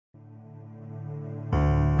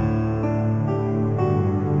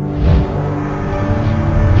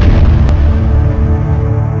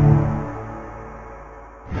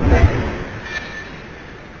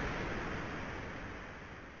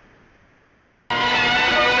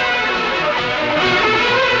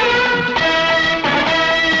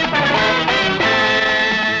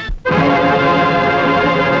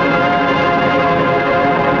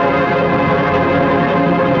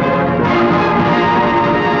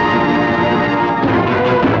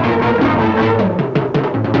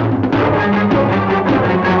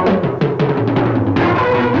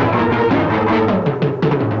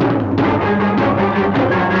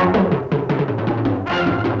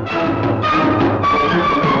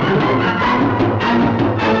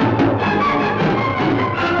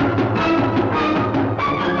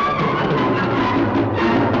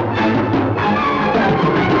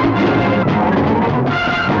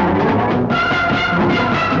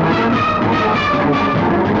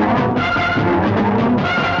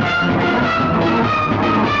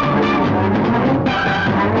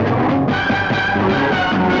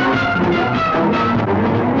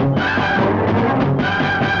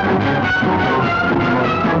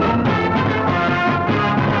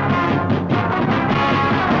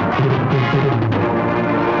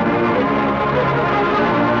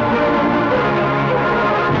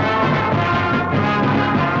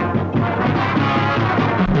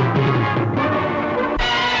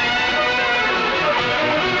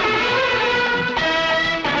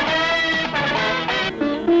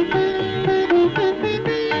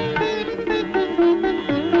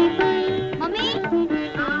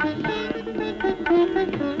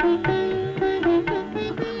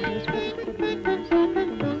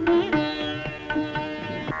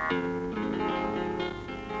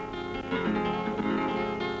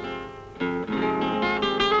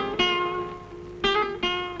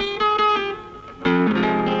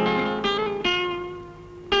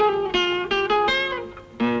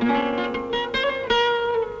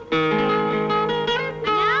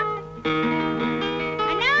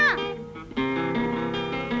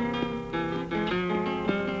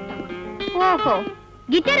ஓஹோ,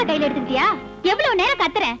 கிட்டார கையில எடுத்துக்கிட்டியா? எவ்வளவு நேரம்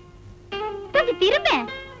கத்துறேன், கொஞ்சம் திரும்ப.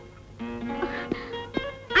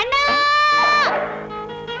 அண்ணா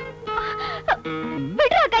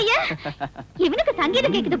விடுறா கைய. இவனுக்கு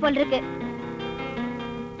சங்கீதம் கேக்குது போல இருக்கு.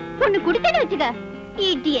 பொண்ணு குடுத்தேன்னு வச்சுக்க.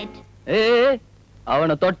 இடியட். ஏய்,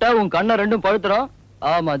 அவனை தொட்டா உன் கண்ணை ரெண்டும் பழுத்துறோம்.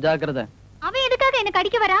 ஆமா, ஜாக்கிரதை. அவன் எதுக்காக என்ன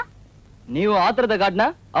கடிக்க வரா? நீ ஆத்திரத்தை காட்டினா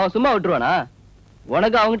அவன் சும்மா விட்டுருவானா?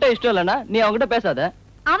 உனக்கு அவங்கிட்ட இஷ்டம் இல்லைன்னா நீ அவங்கிட்ட பேசாத.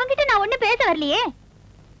 அவங்கிட்ட நான் ஒண்ணு பேச வரலையே.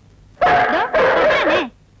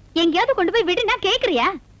 எங்கேயாவது கொண்டு போய் விடுனா கேக்குறியா?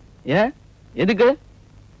 ஏன், எதுக்கு?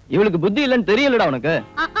 இவளுக்கு புத்தி இல்லன்னு தெரியலடா உனக்கு.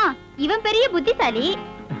 இவன் பெரிய புத்திசாலி.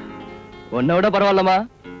 உன்னை விட பரவாயில்லமா?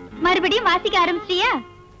 மறுபடியும் வாசிக்க ஆரம்பிச்சிட்டியா?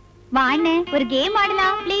 வாண்ணே, ஒரு கேம்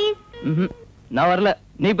ஆடலாம் ப்ளீஸ். நான் வரல,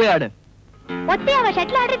 நீ போய் ஆடு. ஒத்தையாவ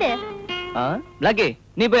ஷட்டில் ஆடுறது? பிளாக்கி,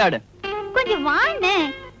 நீ போய் ஆடு. கொஞ்சம் வாண்ணே,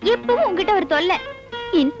 எப்பவும் உங்ககிட்ட ஒரு தொல்லை.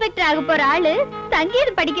 இன்ஸ்பெக்டர் ஆக போற ஆளு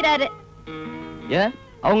சங்கீதம் படிக்கிறாரு. ஏன்,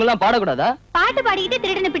 அவங்க எல்லாம் பாடக்கூடாதா? பாட்டு பாடிக்கிட்டு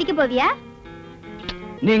திருடனை பிடிக்க போவியா?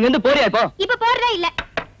 நீ இங்க இருந்து போறியா? இப்போ இப்ப போறதா இல்ல?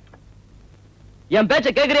 என் பேச்ச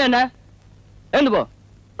கேக்குறியா? என்ன எழுந்து போ.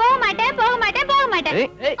 போக மாட்டேன், போக மாட்டேன், போக மாட்டேன்.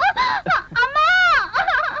 அம்மா,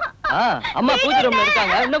 அம்மா பூஜை ரூம்ல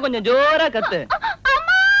இருக்காங்க. இன்னும் கொஞ்சம் ஜோரா கத்து.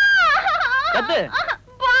 கத்து.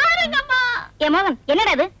 பாருங்கம்மா. என் மகன்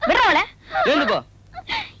என்னடா இது? விடுறவள. எழுந்து போ.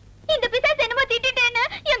 இந்த பிசாசு என்னமோ திட்டிட்டேன்னு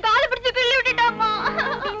என் காலை பிடிச்சு கிள்ளி விட்டுட்டாமா.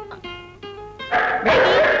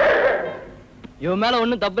 இவன் மேல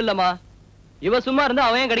ஒண்ணும் தப்பு இல்லம்மா. இவ சும்மா இருந்தா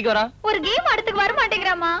அவன் ஏன் கடிக்க வரான்? ஒரு கேம் ஆடுறதுக்கு வர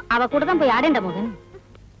மாட்டேங்கிறாமா. அவ கூட தான் போய் ஆடுண்டா மகன்.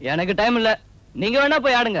 எனக்கு டைம் இல்ல, நீங்க வேணா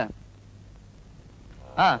போய் ஆடுங்க.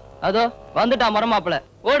 அதோ வந்துட்டான் மரமாப்பிள.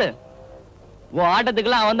 ஓடு. உன்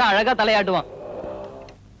ஆட்டத்துக்குலாம் அவன் தான் அழகா தலையாட்டுவான்.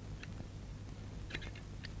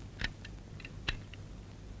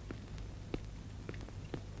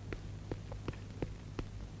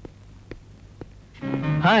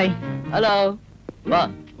 ஹாய். ஹலோ. வா,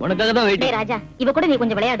 உனக்காக தான் வெயிட்டிங். ராஜா, இவ கூட நீ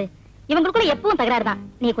கொஞ்சம் விளையாடு. இவங்களுக்குள்ள எப்பவும் தகராறு தான்.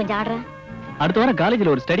 நீ கொஞ்சம் ஆடுற. அடுத்த வாரம்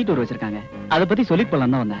காலேஜ்ல ஒரு ஸ்டடி டூர் வச்சிருக்காங்க. அத பத்தி சொல்லிட்டு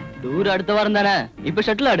போலாம் தான் வந்தேன். டூர் அடுத்த வாரம் தானே? இப்ப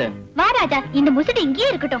ஷட்டில் ஆடு. வா ராஜா, இந்த முசிட்டு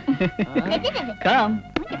இங்கேயே இருக்கட்டும். கம்.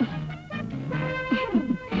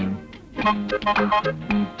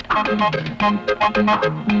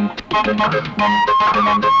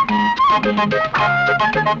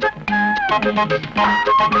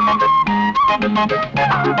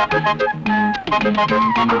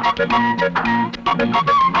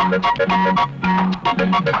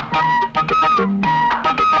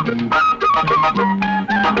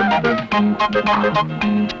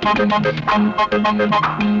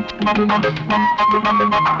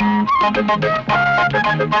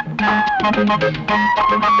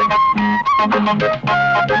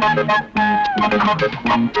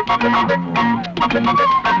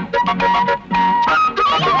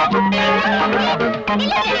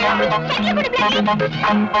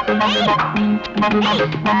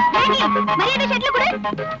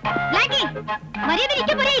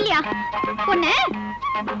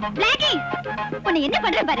 என்ன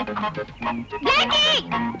பண்ற பாரு.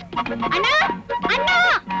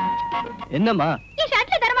 என்னம்மா? என்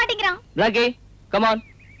ஷர்ட்ல தர மாட்டேங்கிறான். Blackie, come on.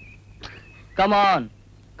 Come on.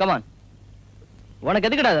 Come on. உனக்கு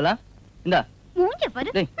எதுக்குடா அதெல்லாம்? இந்தா. மூஞ்ச பாரு.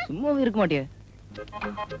 டேய், சும்மாவே இருக்க மாட்டியே.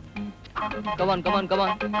 Come on, come on, come on.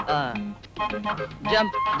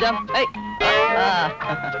 Jump, jump. Hey.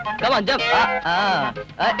 Come on, jump.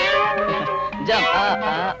 Jump.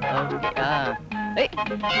 Okay. Hey.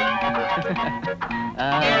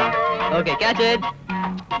 Okay, catch it.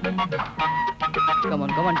 Come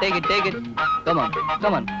on, take it. Come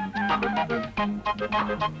on.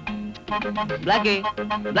 Blackie,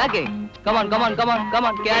 come on.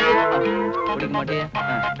 Catch it. குடிக்க மாட்டியே.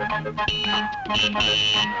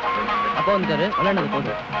 அப்பா வந்துட்டாரு, விளையாண்டது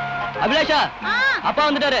போதும். அபிலாஷா, அப்பா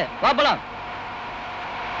வந்துட்டாரு, வா போலாம்.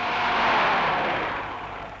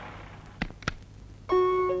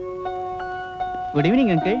 Good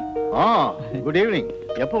evening uncle. Good evening.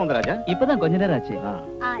 எப்போ வந்த ராஜா? இப்பதான் கொஞ்ச நேரம் ஆச்சு.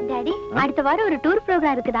 டாடி, அடுத்த வாரம் ஒரு டூர்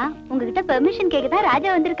ப்ரோகிராம் இருக்குதா, உங்ககிட்ட பெர்மிஷன் கேக்க தான் ராஜா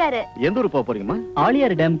வந்திருக்காரு. எந்த ஊர் போக போறீங்கம்மா?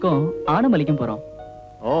 ஆலியார் டேம்க்கும் ஆனமலைக்கும் போறோம்.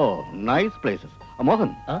 ஓ, நைஸ் பிளேசஸ்.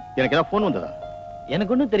 மோகன், எனக்கு ஏதாவது போன் வந்ததா?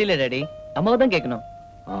 எனக்கு ஒன்றும் தெரியல டாடி, அம்மாவை தான் கேட்கணும்.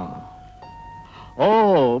 ஓ,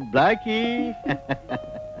 பிளாக்கி.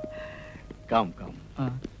 கம்.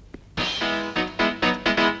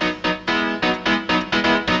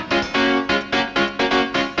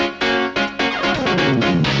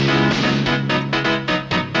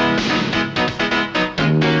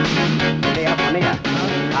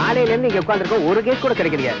 காலையில இருந்து இங்க உட்கார்ந்திருக்கோம், ஒரு கேஸ் கூட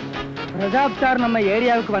கிடைக்கலையா? பிரதாப் சார் நம்ம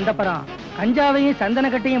ஏரியாவுக்கு வந்தப்பறம் கஞ்சாவையும் சந்தன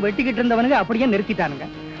கட்டையும் வெட்டிக்கிட்டு இருந்தவனுங்க அப்படியே நிறுத்திட்டானுங்க.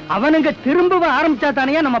 அவனுங்க திரும்ப ஆரம்பிச்சா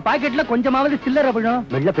தானே நம்ம பாக்கெட்ல கொஞ்சமாவது சில்லறை விழும்.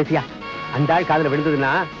 மெல்ல பேசியா, அந்த ஆள் காதுல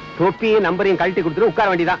விழுந்ததுன்னா தொப்பியும் நம்பரையும் கழட்டி கொடுத்துட்டு உட்கார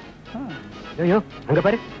வேண்டியதான். ஐயோ, அங்க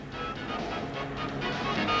பாரு,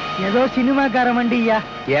 ஏதோ சினிமாக்கார வண்டியா.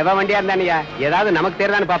 எவ வண்டியா இருந்தானியா, ஏதாவது நமக்கு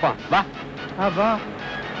தெரியுதான்னு பாப்போம். வா. அப்போ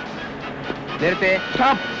நிறுத்து.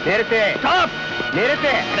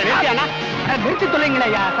 நிறுத்தி சொல்லுங்களா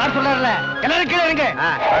சார் சொல்றாருல. எல்லாரும் கீழே இருங்க.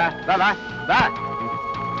 வா.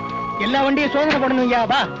 எல்லா வண்டியும் சோதனை பண்ணணும்.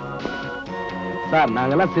 வா சார்,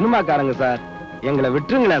 நாங்கெல்லாம் சினிமாக்காரங்க சார், எங்களை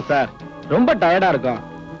விட்டுருங்களேன் சார், ரொம்ப டயர்டா இருக்கும்.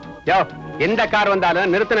 யோ, எந்த கார்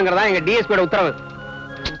வந்தாலும் நிறுத்தணுங்கிறதா எங்க டிஎஸ்பியோட உத்தரவு.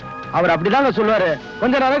 அவர் அப்படிதாங்க சொல்லுவாரு,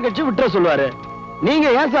 கொஞ்ச நேரம் கழிச்சு விட்டுற சொல்லுவாரு. நீங்க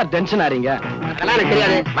ஏன் சார் டென்ஷன் ஆறீங்க? அதெல்லாம் எனக்கு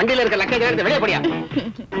தெரியாது. வண்டியில இருக்க லக்கேஜ் எடுத்து வெளியே போடியா.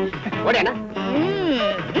 ஓடியாண்ணா.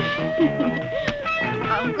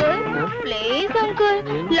 ப்ளீஸ் அங்கிள்,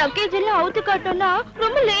 லக்கேஜ் எல்லாம் அவுத்து காட்டோம்னா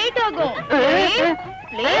ரொம்ப லேட் ஆகும்.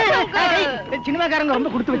 சினிமாக்காரங்க ரொம்ப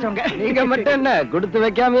கொடுத்து வச்சவங்க. நீங்க மட்டும் என்ன கொடுத்து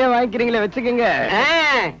வைக்காமயே வாங்கிக்கிறீங்களே, வச்சுக்கோங்க.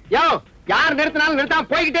 யோ, யார் நிறுத்தினாலும் நிறுத்தாம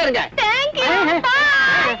போய்கிட்டே இருங்க.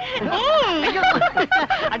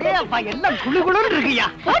 அடே அப்பா, எல்லாம் குளுகுளுன்னு இருக்குயா.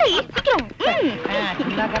 சீக்கிரம்.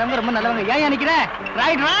 சினிமாக்காரங்க ரொம்ப நல்லவங்க. ஏன் நிக்கிற?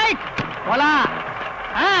 ரைட் போலாம்.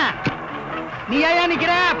 நீ ஏன்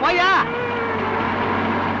நிக்கிற? போயா.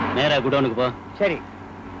 நேரா குடோனுக்கு போ. சரி.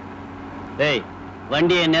 டேய்,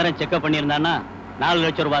 வண்டியை நேரம் செக்அப் பண்ணியிருந்தான்னா 4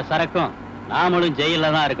 லட்சம் ரூபாய் சரக்கும் நாமளும்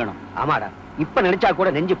ஜெயில தான் இருக்கணும். ஆமாடா, இப்ப நினைச்சா கூட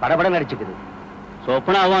நெஞ்சு படபட நடிச்சுக்குது.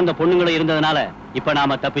 சொப்பனாவும் அந்த பொண்ணுங்களும் இருந்ததுனால இப்ப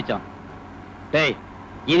நாம தப்பிச்சோம். டேய்,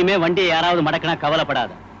 இனிமே வண்டியை யாராவது மடக்கினா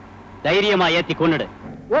கவலைப்படாத, தைரியமா ஏத்தி கொன்னுடு.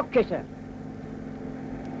 Okay sir.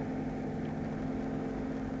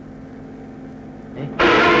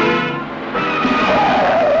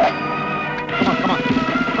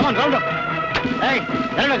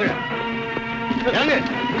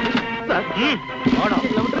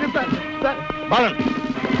 பாலன்,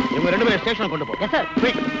 இவங்க 2 பேரும் ஸ்டேஷன் கொண்டு போ. Yes sir.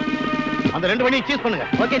 குயிக், அந்த 2 வண்டியும் சீஸ் பண்ணுங்க.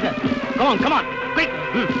 Okay sir. Come on quick.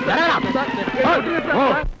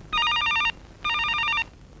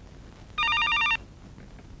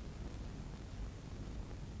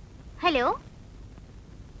 Hello.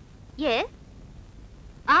 S.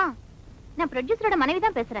 நான் ப்ரொடியூசரோட மனைவி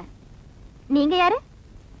தான் பேசுறேன். நீங்க யாரு?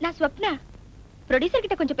 நான் ஸ்வப்னா. ப்ரொடியூசர்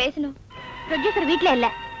கிட்ட கொஞ்சம் பேசணும். ப்ரொடியூசர் வீட்ல இல்ல.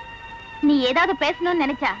 நீ ஏதாவது பேசணும்னு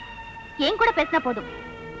நினைச்சா என் கூட பேசினா போதும்.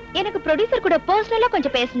 எனக்கு ப்ரொடியூசர் கூட பர்சனலா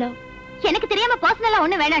கொஞ்சம் பேசணும். எனக்கு தெரியாம பர்சனலா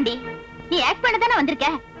ஒண்ணு வேணாண்டி. நீ ஆக்ட் பண்ண தானே வந்திருக்க,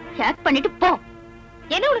 ஆக்ட் பண்ணிட்டு போ.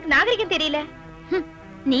 என்ன உனக்கு நாகரிகம் தெரியல?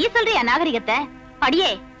 நீ சொல்றியா நாகரிகத்தை?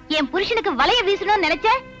 அடியே, என் புருஷனுக்கு வலைய வீசணும்னு நினைச்ச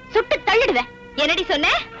சுட்டு தள்ளிடுவேன். என்னடி சொன்ன?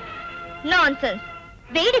 நான்சென்ஸ்.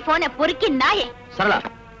 வெயிடி போன பொறுக்கி நாயே. சரளா,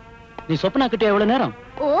 நீ சொப்பனா கிட்ட எவ்வளவு நேரம்?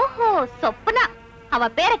 ஓஹோ, சொப்பனா. அவ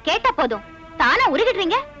பேரை கேட்டா போதும் தானா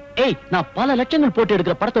உருகிடுறீங்க. ஏய், நான் பல லட்சங்கள் போட்டு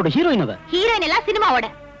எடுக்கிற படத்தோட ஹீரோயின் அவ. ஹீரோயின் எல்லாம் சினிமாவோட.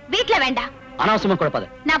 வீட்ல வேண்டாம். அனாவசியமா குழப்பாத.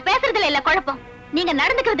 நான் பேசுறதுல இல்ல குழப்பம், நீங்க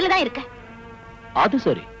நடந்துக்கிறதுல தான் இருக்கு. அது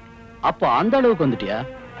சரி, அப்ப அந்த அளவுக்கு வந்துட்டியா?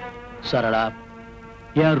 சரளா,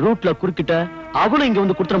 என் ரூட்ல குறுக்கிட்ட அவளும் இங்க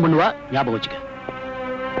வந்து குற்றம் பண்ணுவா, ஞாபகம் வச்சுக்க.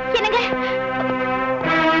 என்னங்க?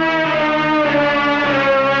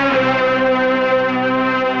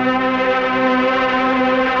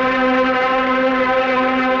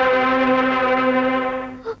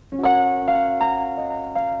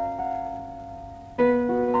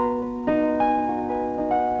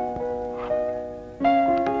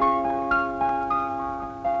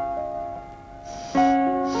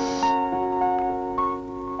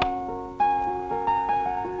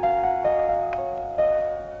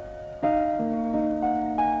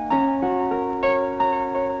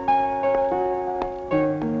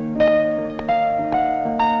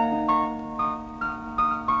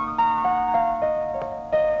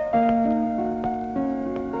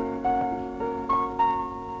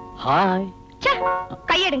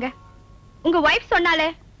 உங்க வைஃப் சொன்னாலே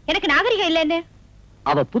எனக்கு நாகரிகம் இல்லைன்னு.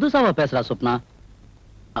 அவ புதுசாவா பேசுறா சொப்னா.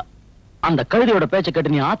 அந்த கழுதியோட பேச்ச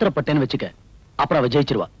கேட்டு நீ ஆத்திரப்பட்டேன்னு வச்சுக்க, அப்புறம் அவ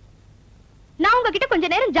ஜெயிச்சிருவா. நான் உங்ககிட்ட கொஞ்ச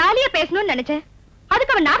நேரம் ஜாலியா பேசணும்னு நினைச்சேன்.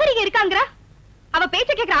 அதுக்கு அவன் நாகரிகம் இருக்காங்கறா. அவ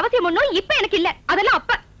பேச்ச கேட்கிற அவசியம் ஒண்ணும் இப்ப எனக்கு இல்ல. அதெல்லாம்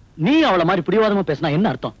அப்ப. நீ அவள மாதிரி பிடிவாதமா பேசினா என்ன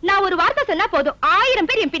அர்த்தம்? நான் ஒரு வார்த்தை சொன்னா போதும் 1000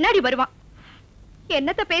 பேர் என் பின்னாடி வருவான்.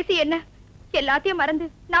 என்னத்த பேசி என்ன எல்லாத்தையும் மறந்து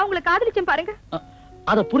நான் உங்களை காதலிச்சேன் பாருங்க.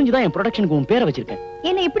 அத புரிஞ்சுதான் என் ப்ரொடக்ஷனுக்கு உன் பேரை வச்சிருக்கேன்.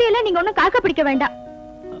 என்ன இப்படி எல்லாம் நீங்க ஒண்ணும் காக்க பிடிக்க வேண்டாம்.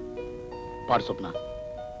 பார் சொப்னா,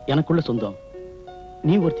 எனக்குள்ள சொந்தம்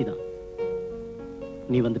நீ ஒருத்திதான்.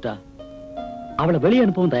 நீ வந்துட்டா அவளை வெளியே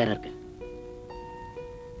அனுப்பவும் தயாரா இருக்க.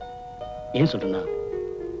 ஏன் சொல்றேன்னா,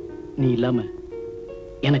 நீ இல்லாம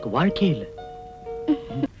எனக்கு வாழ்க்கையே இல்லை.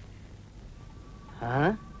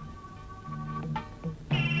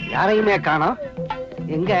 யாரையுமே காணோம்.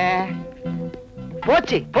 எங்க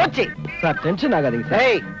போச்சு போச்சு. சார் டென்ஷன் ஆகாதீங்க சார்.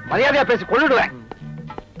 ஏய், மரியாதையா பேசி கொள்ளுடுவேன்.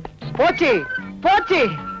 போச்சு போச்சு.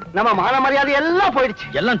 நம்ம மான மரியாதை எல்லாம் போயிடுச்சு.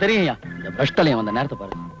 எல்லாம் தெரியும்யா. இந்த பிரஷ்டலையும் வந்த நேரத்தை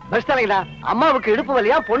பாரு. பிரஷ்டலைங்களா? அம்மாவுக்கு இடுப்பு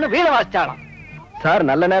வலியா, பொண்ணு வீர வாசிச்சாலாம். சார்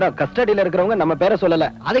நல்ல நேரம். கஸ்டடியில இருக்கிறவங்க நம்ம பேரை சொல்லல.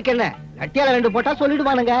 அதுக்கு என்ன, லட்டியால 2 போட்டா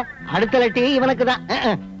சொல்லிடுவானுங்க. அடுத்த லட்டி இவனுக்கு தான்.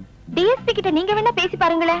 டிஎஸ்பி கிட்ட நீங்க வேணா பேசி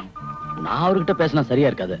பாருங்களேன். நான் அவர்கிட்ட பேசினா சரியா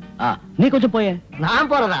இருக்காது. நீ கொஞ்சம் போய.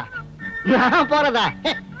 நான் போறதா?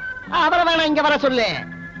 அவரை வேணா இங்க வர சொல்லு.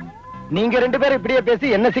 நீங்க 2 பேரும் இப்படியே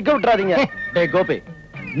பேசி என்ன சிக்க விட்டுறாதீங்க. டேய் கோபி,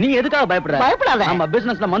 நீ எதுக்காக பயப்படுற? பயப்படாத. நம்ம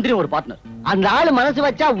பிசினஸ்ல மந்திரி ஒரு பார்ட்னர். அந்த ஆளு மனசு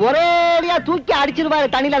வச்சா ஒரேடியா தூக்கி அடிச்சிருவாரு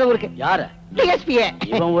தண்ணியில ஊருக்கு. யார? டிஎஸ்பியே.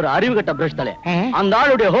 இவன் ஒரு அறிவு கட்ட பிரஷ் தலை. அந்த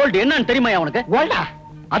ஆளுடைய ஹோல்ட் என்னன்னு தெரியுமா உனக்கு? ஹோல்டா?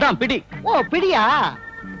 அதான் பிடி. ஓ பிடியா?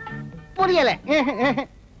 புரியல.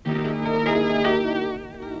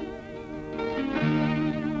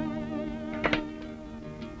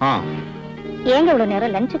 ஏங்க இவ்வளவு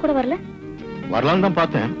நேரம் லஞ்ச் கூட வரல? வரலான்னு தான்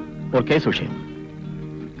பார்த்தேன். ஒரு கேஸ் விஷயம்.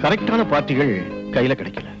 கரெக்டான பார்ட்டிகள் கையில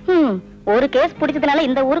கிடைக்கல. ஒரு கேஸ் பிடிச்சதுனால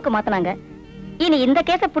இந்த ஊருக்கு மாத்தினாங்க. இனி இந்த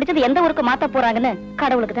கேஸ பிடிச்சது எந்த ஊருக்கு மாத்த போறாங்கன்னு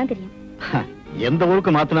கடவுளுக்கு தான் தெரியும். எந்த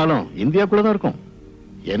ஊருக்கு மாத்தினாலும் இந்தியாக்குள்ளதான் இருக்கும்.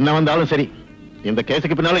 என்ன வந்தாலும் சரி, இந்த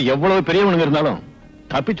கேஸுக்கு பின்னால எவ்வளவு பெரியவனுங்க இருந்தாலும்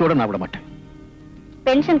தப்பிச்சோட நான் விட மாட்டேன்.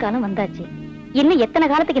 பென்ஷன் காலம் வந்தாச்சு. இன்னும் எத்தனை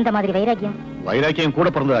காலத்துக்கு இந்த மாதிரி வைராக்கியம்? வைராக்கியம் கூட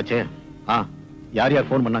பிறந்ததாச்சே. யார் யார்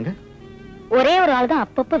போன் பண்ணாங்க? ஒரே ஒரு ஆள் தான்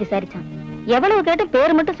அப்பப்ப விசாரிச்சான். எவ்வளவு கேட்டு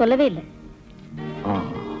பேர் மட்டும் சொல்லவே இல்லை.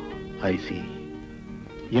 ஐ see.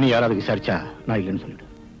 இனி யாராவது விசாரிச்சா நான் இல்லைன்னு சொல்லிடு.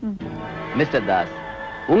 மிஸ்டர் தாஸ்,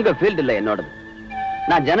 உங்க ஃபீல்டு இல்ல என்னோடது.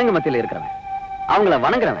 நான் ஜனங்க மத்தியில இருக்கிறவன், அவங்கள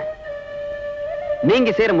வணங்குறவன்.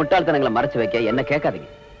 நீங்க செய்யற முட்டாள்தனங்களை மறைச்சு வைக்க என்ன கேட்காதீங்க.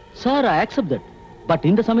 Sir I accept that. But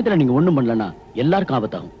இந்த சமயத்துல நீங்க ஒண்ணும் பண்ணலன்னா எல்லாருக்கும்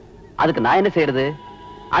ஆபத்தாகும். அதுக்கு நான் என்ன செய்யறது?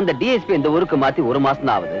 அந்த டிஎஸ்பி இந்த ஊருக்கு மாத்தி 1 மாசம்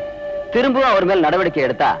தான் ஆகுது. திரும்பவும் அவர் மேல் நடவடிக்கை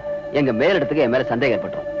எடுத்தா எங்க மேலிடத்துக்கு என் மேல சந்தேகம்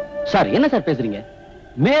ஏற்பட்டுரும். சார் என்ன சார் பேசுறீங்க?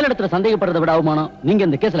 மேலிடத்துல சந்தேகப்படுறதை விட அவமானம் நீங்க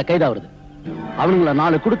இந்த கேஸ்ல கைதாகிறது. அவனுங்களை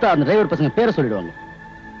 4 கொடுத்தா அந்த டிரைவர் பசங்க பேரை சொல்லிடுவாங்க.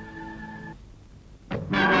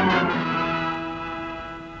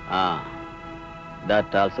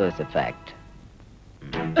 That also is a fact.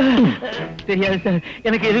 தெரியாது சார்,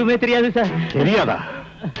 எனக்கு எதுவுமே தெரியாது சார். தெரியாதா?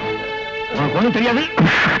 உனக்கு ஒண்ணும் தெரியாது?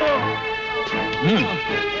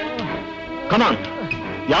 Come on.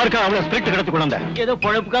 யாருக்கா அவளை ஸ்பிரிட் கடத்தி கொண்டு வந்த? ஏதோ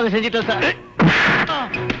பொழப்புக்காக செஞ்சிட்டோம் சார்.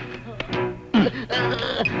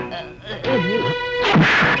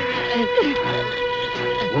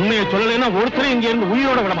 உண்மையை சொல்லலைன்னா ஒருத்தரும் இங்க இருந்து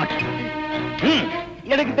உயிரோட விட மாட்டேன்.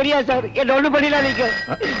 எனக்கு தெரியாது சார். என்ன ஒண்ணு பண்ணிடாதீங்க.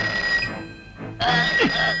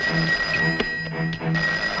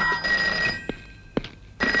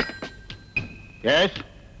 S.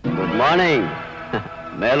 Good morning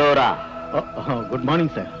மேலோரா. Good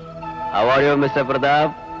morning sir. How are you, Mr.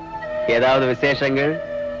 Pratap? ஏதாவது விசேஷங்கள்?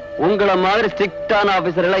 உங்கள மாதிரி ஸ்ட்ரிக்டான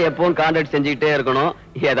ஆபீசர்களை எப்பவும் கான்டாக்ட் செஞ்சுக்கிட்டே இருக்கணும்,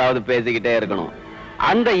 ஏதாவது பேசிக்கிட்டே இருக்கணும்.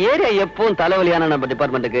 அந்த ஏரியா எப்பவும் தலைவலியான நம்ம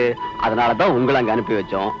டிபார்ட்மெண்ட்டுக்கு. அதனாலதான் உங்களை அங்க அனுப்பி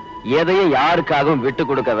வச்சோம். எதையும் யாருக்காகவும் விட்டு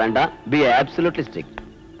கொடுக்க வேண்டாம். Be absolutely strict.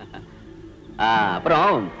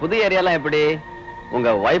 அப்புறம் புது ஏரியாலாம் எப்படி? உங்க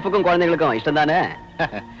வைஃபுக்கும் குழந்தைகளுக்கும் இஷ்டம் தானே?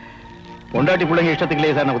 பொண்டாட்டி பிள்ளைங்க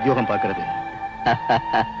இஷ்டத்துக்குள்ளே சார் நான் உத்தியோகம் பார்க்கறது.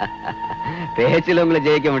 பேச்சில் உங்களை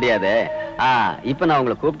ஜெயிக்க முடியாது. இப்ப நான்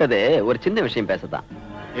உங்களை கூப்பிட்டது ஒரு சின்ன விஷயம் பேசதான்.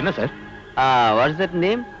 என்ன sir? What's that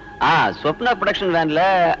name? Swapna production வேன்ல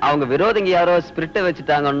அவங்க விரோதிங்க யாரோ ஸ்பிரிட்டை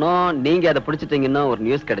வச்சுட்டாங்கன்னு நீங்க அதை பிடிச்சிட்டீங்கன்னு ஒரு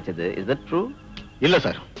நியூஸ் கிடைச்சது. Is that true? இல்ல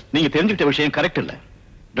சார், நீங்க தெரிஞ்சுக்கிட்ட விஷயம் கரெக்ட் இல்ல.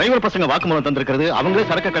 டிரைவர் பசங்க வாக்குமூலம் தந்திருக்கிறது அவங்களே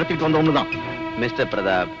சரக்க கடத்திட்டு வந்தவங்க தான். மிஸ்டர்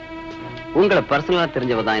பிரதாப், உங்களை பர்சனலா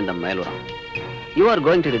தெரிஞ்சவதான் இந்த மேலுரம். You are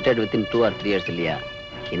going to retired within 2 or 3 years இல்லையா?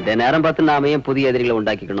 இந்த நேரம் பார்த்து நாம ஏன் புதிய எதிரிகளை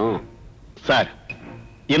உண்டாக்கிக்கணும்? சார்,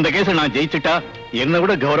 இந்த கேஸை நான் ஜெயிச்சுட்டா என்னை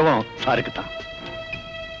விட கௌரவம் சாருக்கு தான்.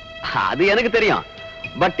 அது எனக்கு தெரியும்.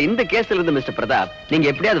 பட் இந்த கேஸ்ல இருந்து மிஸ்டர் பிரதாப் நீங்க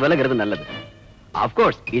எப்படியாவது விலகிறது நல்லது. ஆஃப்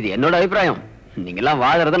கோர்ஸ் இது என்னோட அபிப்பிராயம். நீங்க எல்லாம்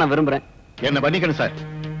வாழறத நான் விரும்புறேன். என்ன பண்ணிக்கணும் சார்.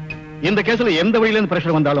 இந்த கேஸ்ல எந்த வழியில இருந்து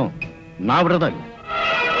பிரஷர் வந்தாலும் நான் விடுறதா இல்லை.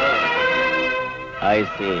 I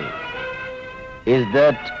see. Is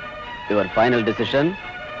that your final decision?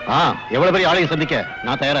 எவ்வளவு பெரிய ஆளையும் சந்திக்க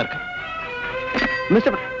நான் தயாரா இருக்கேன்.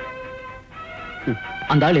 மிஸ்டர்,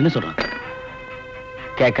 அந்த ஆள் என்ன சொல்றான்?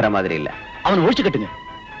 கேட்கிற மாதிரி இல்ல. அவன் ஒழிச்சு கட்டுங்க,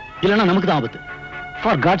 இல்லன்னா நமக்கு தான் ஆபத்து.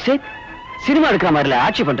 For God's sake, சினிமா எடுக்கிற மாதிரில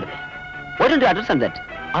ஆட்சி பண்றது. Why don't you understand that?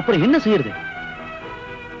 அப்புறம் என்ன செய்யறது?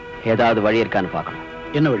 ஏதாவது வழி இருக்கான்னு பார்க்கணும்.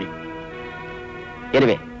 என்ன வழி?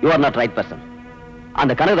 Anyway, you are not right person.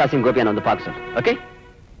 அந்த கனகதாசியும் கோபியான வந்து பார்க்க சொல்லு. ஓகே?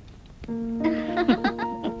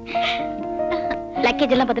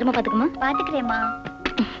 லக்கேஜ் எல்லாம் பத்திரமா பாத்துக்குமா? பாத்துக்கிறேம்மா.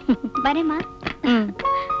 வரேம்மா.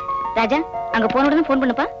 ராஜா, அங்க போன உடனே போன்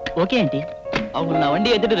பண்ணப்பா. Okay aunty. அவங்க நான்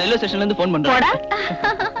வண்டி எடுத்துட்டு ரயில்வே ஸ்டேஷன்ல இருந்து போன் பண்றேன். போடா.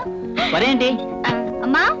 வரேன் ஆண்டி.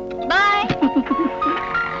 அம்மா, பை.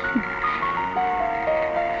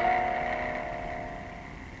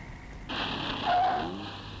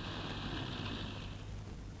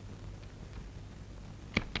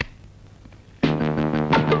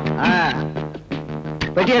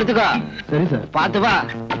 பெட்டி எடுத்துக்கோ. சரி சார். பாத்து வா.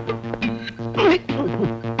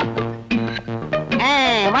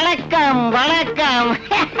 வணக்கம் வணக்கம்.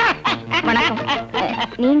 வணக்கம்.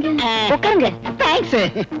 நீங்க உட்காருங்க. தேங்க்ஸ்.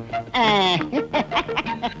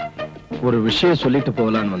 ஒரு விஷயம் சொல்லிட்டு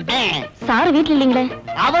போகலான்னு வந்தேன். சார் வீட்ல இல்லீங்களே?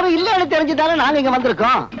 அவரு இல்லன்னு தெரிஞ்சுதானே நாங்க இங்க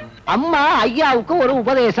வந்திருக்கோம். அம்மா ஐயாவுக்கு ஒரு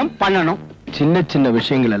உபதேசம் பண்ணணும். சின்ன சின்ன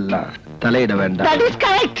விஷயங்கள் எல்லாம் தலையிட வேண்டாம். That is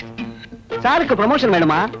correct. சாருக்கு ப்ரமோஷன்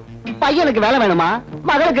வேணுமா, பையனுக்கு வேலை வேணுமா,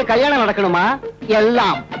 மகளுக்கு கல்யாணம் நடக்கணுமா,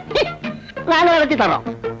 எல்லாம் நாங்க நடத்தி தரோம்.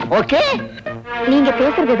 ஓகே? நீங்க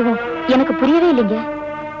பேசுறது எதுவும் எனக்கு புரியவே இல்லைங்க.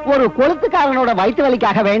 ஒரு கொளுத்துக்காரனோட வயிற்று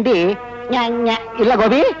வலிக்காக வேண்டி இல்ல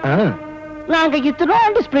கோபி, நாங்க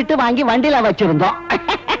இத்தனோண்டு ஸ்பிரிட் வாங்கி வண்டியில வச்சிருந்தோம்.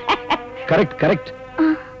 Correct correct.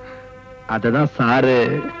 அததான் சாரு.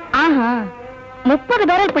 ஆஹா, 30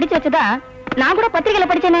 பேரல் பிடிச்சு வச்சதா நான் கூட பத்திரிகையில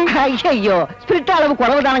படிச்சேனே. ஐயோ, ஸ்பிரிட் அளவு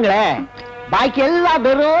குறவுதானுங்களே, பாக்கி எல்லாம்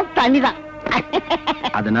வெறும் தண்ணி தான்.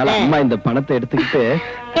 அதனால அம்மா இந்த பணத்தை எடுத்துக்கிட்டு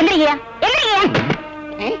எந்திரியா எந்திரியா.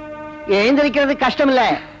 எழுந்திருக்கிறது கஷ்டம் இல்ல.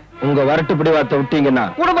 உங்க வரட்டு பிடிவாத்தை விட்டீங்கன்னா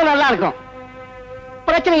குடும்பம் நல்லா இருக்கும்.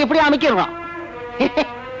 பிரச்சனை எப்படி அமைக்கிறோம்.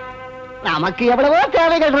 நமக்கு எவ்வளவோ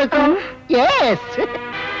தேவைகள் இருக்கும். எஸ்,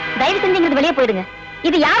 தயவு செஞ்சு வெளியே போயிடுங்க.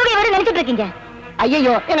 இது யாருடைய வேறு நினைச்சிட்டு இருக்கீங்க?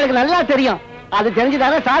 ஐயோ, எங்களுக்கு நல்லா தெரியும். அது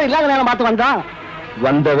தெரிஞ்சுதானே சார் இல்லாத நேரம் பார்த்து வந்தோம்.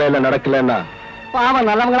 வந்த வேலை நடக்கலன்னா பாவம்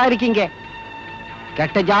நல்லவங்களா இருக்கீங்க.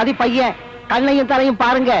 கெட்ட ஜாதி பையன், கண்ணையும் தலையும்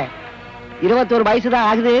பாருங்க. 21 வயசுதான்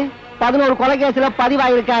ஆகுது, 11 கொலை கேஸ்ல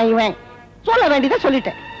பதிவாயிருக்கான் இவன். சொல்ல வேண்டியதை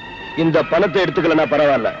சொல்லிட்டேன். இந்த பணத்தை எடுத்துக்கலன்னா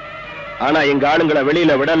பரவாயில்ல, ஆனா எங்க ஆளுங்களை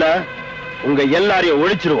வெளியில விடல, உங்க எல்லாரையும்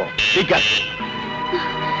ஒழிச்சிருவோம்.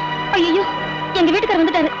 ஐயோ, எங்க வீட்டுக்காரர்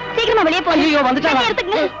வந்துட்டாரு, சீக்கிரமா வெளியே போய். ஐயோ,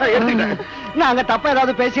 வந்துட்டாங்க. நாங்க தப்பா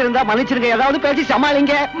ஏதாவது பேசியிருந்தா மன்னிச்சிருங்க, ஏதாவது பேசி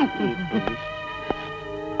சமாளிங்க.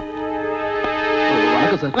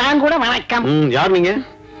 நான் கூட வணக்கம். யார் நீங்க?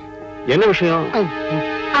 என்ன விஷயம்?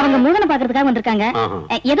 அவங்க மூதனை பாக்குறதுக்காக வந்திருக்காங்க.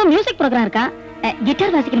 ஏதோ மியூசிக் ப்ரோகிராம் இருக்கா,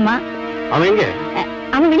 கிட்டார் வாசிக்கணுமா. அவன் எங்க?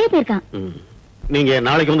 அவன் வெளியே போயிருக்கான். நீங்க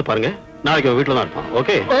நாளைக்கு வந்து பாருங்க, நாளைக்கு வீட்டுல தான் இருப்பான்.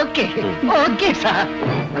 Okay okay okay sir.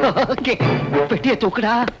 Okay, பெட்டியை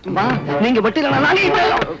தூக்குடா. வா, நீங்க வெட்டில நானே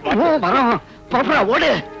வரோம். போறா,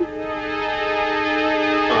 ஓடு.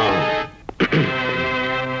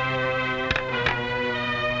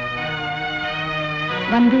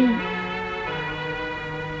 வந்து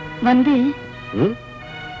வந்து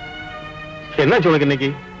என்னாச்சு உனக்கு இன்னைக்கு?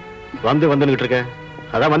 வந்துகிட்டு இருக்க,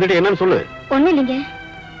 அதான் வந்துட்டு என்னன்னு சொல்லு. ஒண்ணு இல்லைங்க.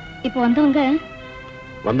 இப்ப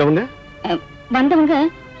வந்தவங்க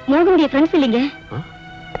மோகனுடைய ஃப்ரெண்ட்ஸ் இல்லைங்க.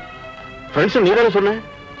 ஃப்ரெண்ட்ஸ் நீ தானே சொன்ன?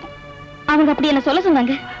 அவங்க அப்படி என்ன சொல்ல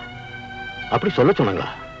சொன்னாங்க. அப்படி சொல்ல சொன்னாங்களா?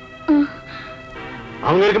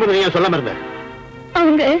 அவங்க இருக்கும்போது நீங்க சொல்லாம இருந்த?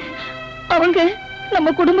 அவங்க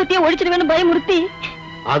நம்ம குடும்பத்தையே ஒழிச்சிடுவேன்னு பயமுறுத்தி,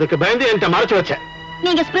 அதுக்கு பயந்து என்கிட்ட மறைச்சு வச்ச.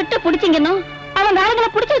 நீங்க ஸ்பிரிட்ட புடிச்சீங்கன்னு அவங்க ஆளுங்களை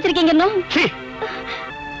புடிச்சு வச்சிருக்கீங்கன்னு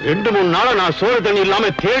 2-3 நாளா நான் சோறு தண்ணி இல்லாம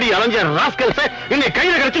தேடி அலைஞ்ச ராஸ்கல்ஸ இன்னை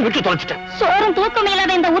கையில கிடைச்சு விட்டு தொலைச்சிட்டேன். சோறும் தூக்கம்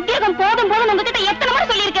இல்லாத இந்த உத்தியோகம் போதும் உங்ககிட்ட எத்தனை முறை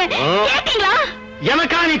சொல்லியிருக்கேன், கேட்டீங்களா?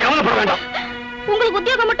 எனக்கா நீ கவலைப்பட வேண்டாம். உங்களுக்கு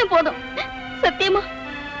உத்தியோகம் மட்டும் போதும். சத்தியமா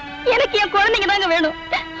எனக்கு என் குழந்தைங்க தாங்க வேணும்.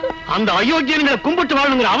 அந்த அயோக்கியங்களை கும்பிட்டு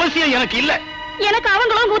வாழணுங்கிற அவசியம் எனக்கு இல்ல. எனக்கு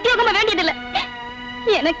அவங்களும் உத்தியோகமா வேண்டியதில்லை.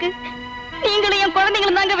 எனக்கு நீங்களும் என்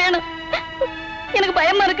குழந்தைங்களும் தாங்க வேணும். எனக்கு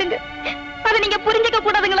பயமா இருக்குங்க, அதை நீங்க புரிஞ்சுக்க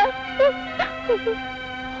கூடாதுங்களா?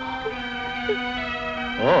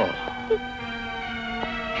 ஓ,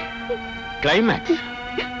 கிளைமேக்ஸ்.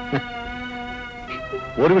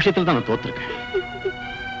 ஒரு விஷயத்துல தான் நான் தோத்துருக்கேன்,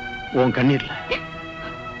 உன் கண்ணீர்ல.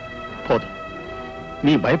 போதும்,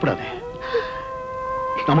 நீ பயப்படாதே,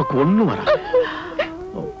 நமக்கு ஒண்ணும் வராது.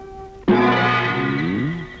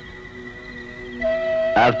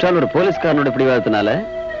 ஆஃப்டர் ஆல் ஒரு போலீஸ்காரனோட பிடிவாதத்தினால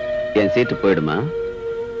என் சீட்டு போயிடுமா?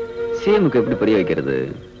 சிஎம்க்கு எப்படி புரிய வைக்கிறது?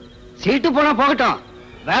 சீட்டு போனா போகட்டும்,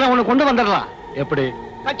 வேற ஒண்ணு கொண்டு வந்துடலாம். எப்படி?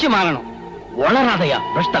 கட்சி மாறணும். வளராதையா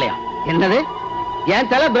பிரஷ் தலையா? என்னது? என்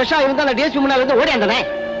தலை பிரஷா இருந்தா அந்த டிஎஸ்பி முன்னால இருந்து ஓடி வந்தனே.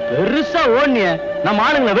 பெருசா ஓடினிய நம்ம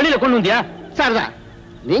ஆளுங்களை வெளியில கொண்டு வந்தியா? சார் தான்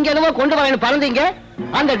நீங்க என்னவோ கொண்டு வரேன்னு பறந்தீங்க.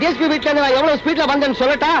 அந்த டிஎஸ்பி வீட்டுல இருந்து நான் எவ்வளவு ஸ்பீட்ல வந்தேன்னு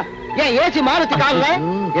சொல்லட்டா? ஏன் ஏசி மாறுத்து கால்ல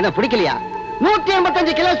என்ன பிடிக்கலையா?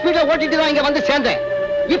 185 கிலோ ஸ்பீட்ல ஓட்டிட்டு தான் இங்க வந்து சேர்ந்தேன்.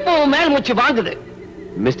 இப்போ மேல் மூச்சு வாங்குது.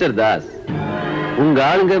 மிஸ்டர் தாஸ், உங்க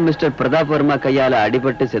ஆளுங்க மிஸ்டர் பிரதாப் வர்மா கையால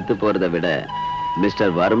அடிபட்டு செத்து போறதை விட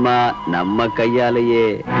மிஸ்டர் வர்மா நம்ம கையாலேயே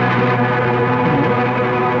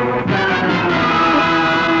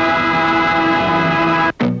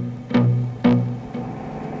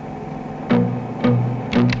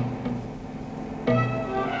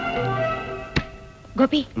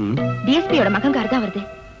கோபி, டிஎஸ்பியோட மகன் கார் தான் வருது.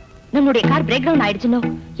 நம்மளுடைய கார் பிரேக் டவுன் ஆயிடுச்சுன்னு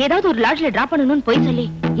ஏதாவது ஒரு லாட்ஜ்ல டிராப் பண்ணணும்னு போய் சொல்லி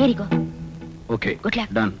ஏறிக்கோ. Okay, good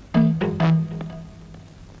luck. Ton.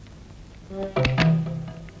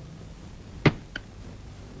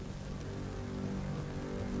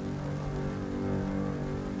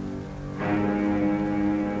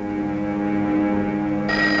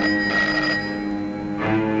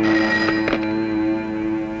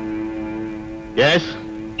 S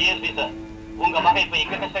DSP sir, உங்க மகன் இப்ப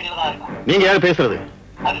எங்க கஸ்டடியில தான் இருக்கான். நீங்க யாரு பேசுறது?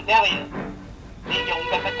 அது தேவையில்லை. நீங்க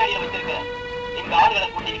உங்க கஸ்டடியில வச்சிருக்க எங்க ஆளுகளை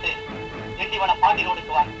கூட்டிக்கிட்டு திண்டிவன பாண்டி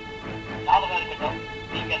ரோடுக்கு வாங்க. ஞாபகம் இருக்கட்டும்,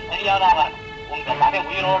 நீங்க சரியாதான் வரணும். உங்க மகன்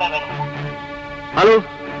உயிரோட வேணும். ஹலோ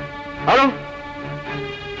ஹலோ,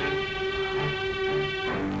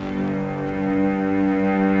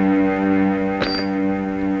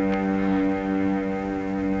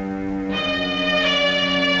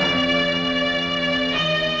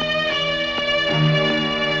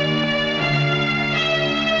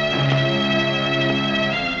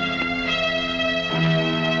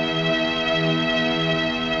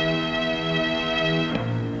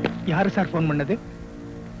 யாரு சார் போன் பண்ணது?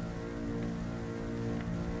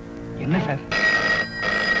 என்ன சார்?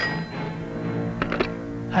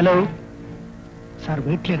 ஹலோ சார்,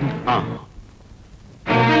 வீட்டுல இருந்து.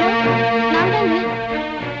 நான் தாங்க.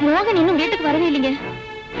 மோகன் இன்னும் வீட்டுக்கு வரவே இல்லைங்க.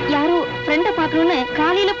 யாரோ ஃப்ரெண்ட பாக்கணும்னு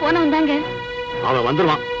காலையில போன வந்தாங்க. அவன்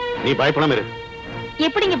வந்துருவான், நீ பயப்படாம இரு.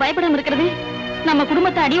 எப்படிங்க பயப்படாம இருக்கிறது? நம்ம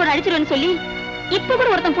குடும்பத்தை அடியோட அடிச்சிருவேன்னு சொல்லி இப்ப கூட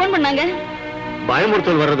ஒருத்தன் போன் பண்ணாங்க.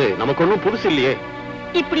 பயமுறுத்தல் வர்றது நமக்கு ஒண்ணும் புதுசு இல்லையே.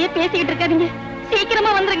 இப்படியே பேசிக்கிட்டு இருக்காதீங்க, சீக்கிரமா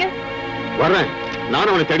வந்துருங்க. வர்றேன்,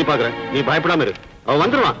 நானும் அவனை தேடி பாக்குறேன். நீ பயப்படாம இரு, அவன்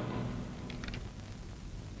வந்துருவான்.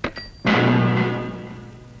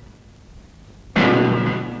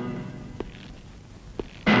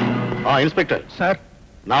 இன்ஸ்பெக்டர் சார்,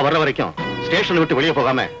 நான் வர்ற வரைக்கும் ஸ்டேஷன் விட்டு வெளியே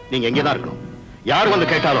போகாம நீங்க எங்கதான் இருக்கணும். யார்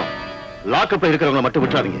வந்து கேட்டாலும் லாக்அப்ல இருக்கிறவங்களை மட்டும்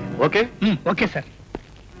விட்டுறாதீங்க. ஓகே? Okay sir.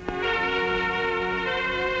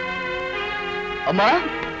 அம்மா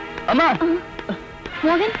அம்மா.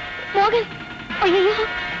 மோகன், மோகன், ஐயோ,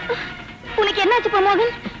 உனக்கு என்னாச்சுப்பா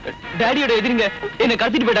மோகன்? டாடியோட எதிரிங்க என்ன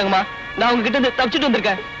கடத்திட்டு போயிட்டாங்கம்மா. நான் உங்க கிட்ட இருந்து தப்பிச்சுட்டு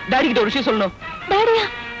வந்திருக்கேன். டாடி கிட்ட ஒரு விஷயம் சொல்லணும். டாடியா?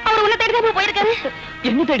 அவர் உன்னை தேடிதான் போயிருக்காரு.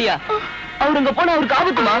 என்ன தேடியா? அவர் அங்க போனா அவருக்கு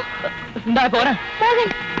ஆபத்துமா? நான் இப்ப வரேன்.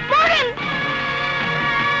 மோகன், மோகன்.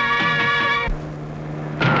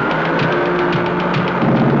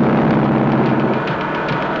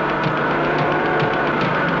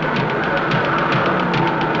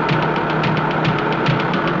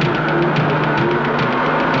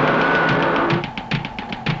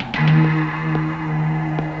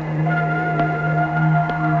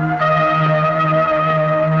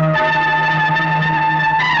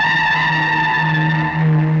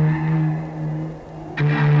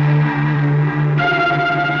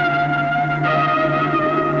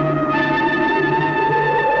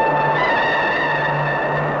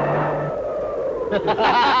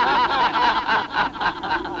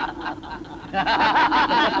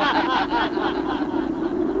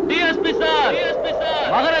 டிஎஸ்பி சார்,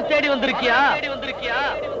 மகனை தேடி வந்திருக்கியா?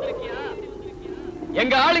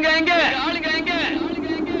 எங்க ஆளுங்க எங்க?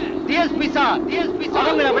 டிஎஸ்பி சார்,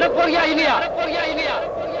 அவங்கள விட போறியா இல்லையா?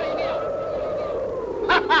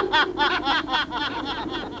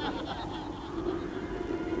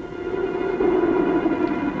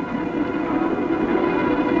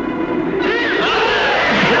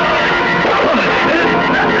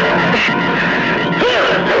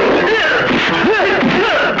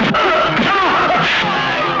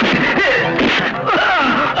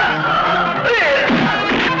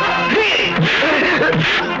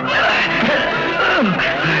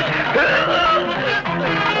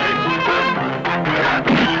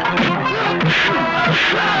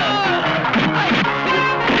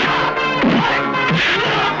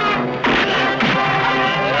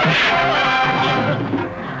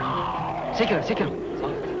 சீக்கிரம் சீக்கிரம்.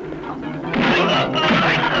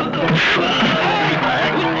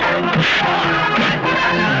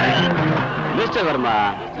 மிஸ்டர் வர்மா,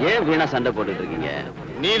 ஏன் வீணா சண்டை போட்டுட்டு இருக்கீங்க?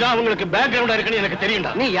 நீதான் உங்களுக்கு பேக்ரவுண்டா இருக்குன்னு எனக்கு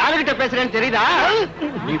தெரியும்டா. நீ யாருகிட்ட பேசுறேன்னு தெரியுதா?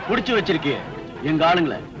 நீ புடிச்சு வச்சிருக்கிய எங்க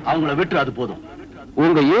ஆளுங்களை, அவங்கள விட்டு அது போதும்.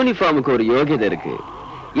 உங்க யூனிஃபார்முக்கு ஒரு யோகியதை இருக்கு.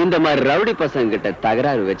 இந்த மாதிரி ரவுடி பசங்க கிட்ட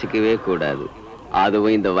தகராறு வச்சுக்கவே கூடாது.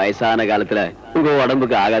 அதுவும் இந்த வயசான காலத்துல உங்க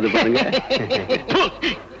உடம்புக்கு ஆகாது பாருங்க.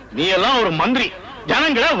 நீ எல்லாம் ஒரு மந்திரி,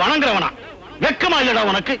 ஜனங்களை வணங்குறவனா? வெக்கமா இல்லடா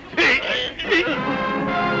உனக்கு?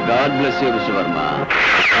 God bless you, Mr. Verma.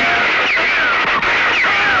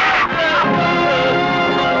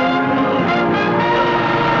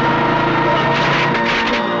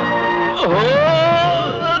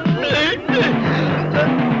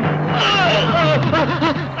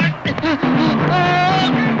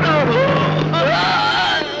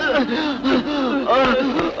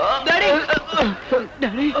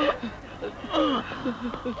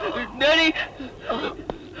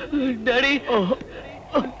 Daddy.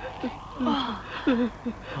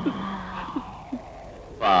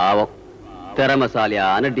 பாவம்,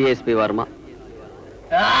 திறமசாலியான DSP Verma.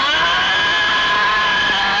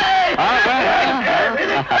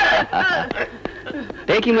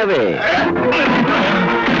 Take him away.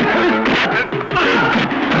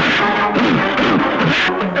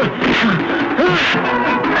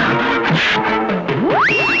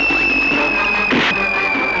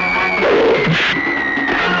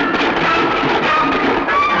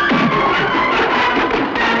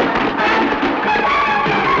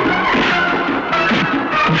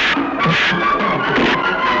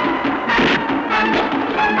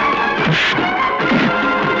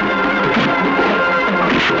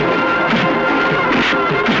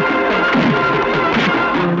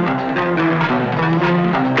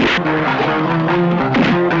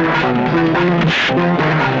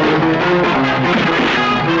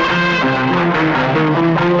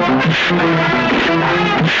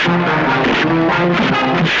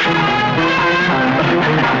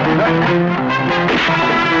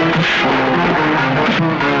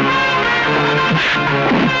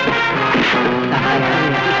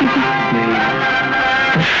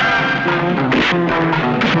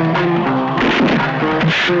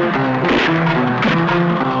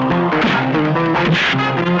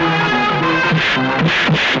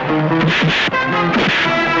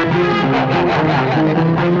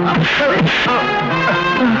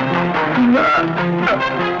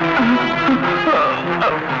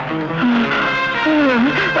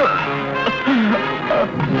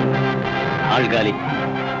 ஆள்காலி.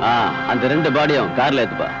 அந்த ரெண்டு பாடியும் கார்ல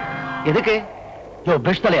ஏத்துப்பா. எதுக்கு? யோ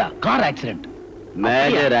பெஸ்ட் தலையா, கார் ஆக்சிடென்ட்.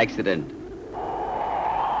 Major accident.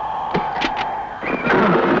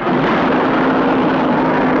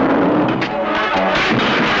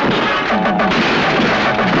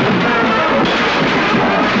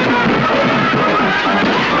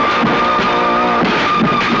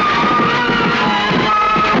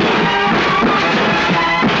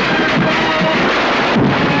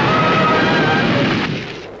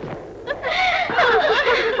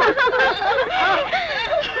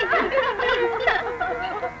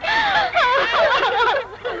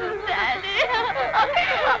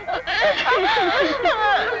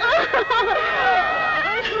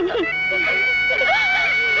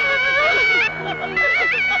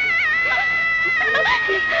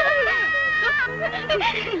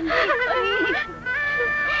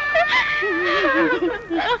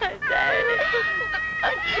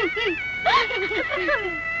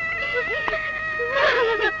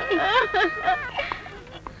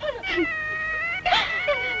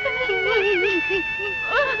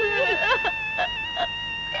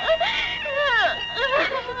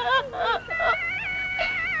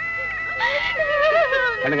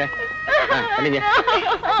 பண்ணுங்க பண்ணுங்க.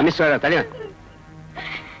 மினிஸ்டர் தனியா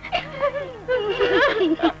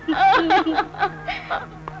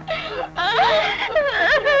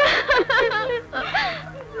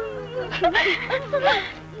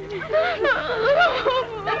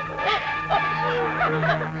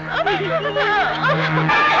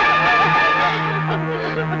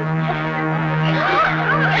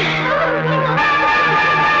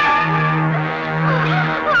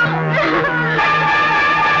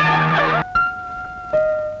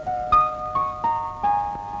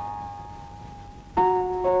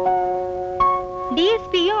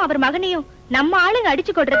அவர் மகனையும் நம்ம ஆளுங்க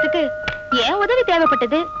அடிச்சு கொள்றதுக்கு ஏன் உதவி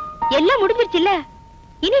தேவைப்பட்டது? எல்லாம் முடிஞ்சிருச்சுல்ல,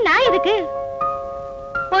 இனி நான் எதுக்கு?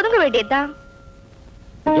 ஒதுங்க வேண்டியதுதான்.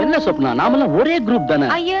 என்ன சொப்னா, நாமெல்லாம் ஒரே குரூப் தானே?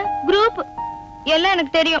 ஐயா, குரூப் எல்லாம்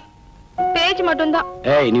எனக்கு தெரியும், பேச்சு மட்டும்தான்.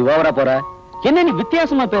 ஏய், நீ ஓவரா போற. என்ன நீ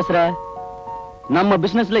வித்தியாசமா பேசுற? நம்ம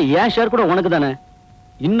பிசினஸ்ல ஏன் ஷேர் கூட உனக்கு தானே.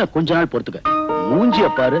 இன்னும் கொஞ்ச நாள் பொறுத்துக்க. மூஞ்சிய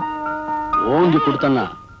பாரு, ஓங்கி கொடுத்தனா.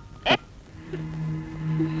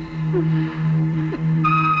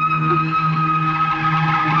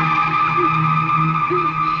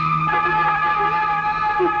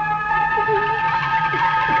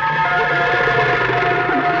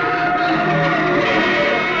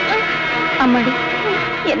 அம்மாடி,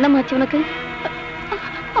 என்னமாச்சு உனக்கு?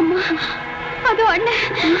 அம்மா, அது அண்ணன்.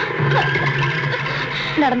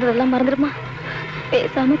 நடந்ததெல்லாம் மறந்துடுமா,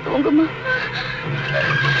 பேசாம தூங்குமா.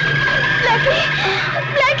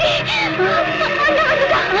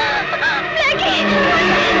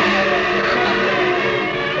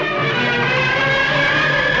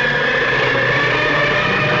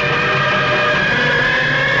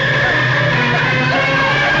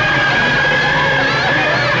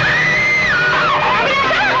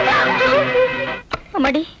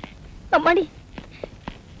 அம்மாடி, அம்மாடி,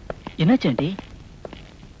 என்னாச்சு ஆண்டி?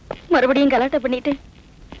 மறுபடியும் கலாட்டா பண்ணிட்டு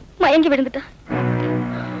மயங்கி விழுந்துட்டா.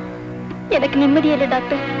 எனக்கு நிம்மதியே இல்லை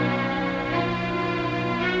டாக்டர்.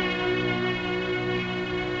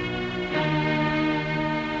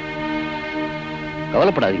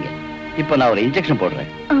 கவலைப்படாதீங்க, இப்ப நான் ஒரு இன்ஜெக்ஷன்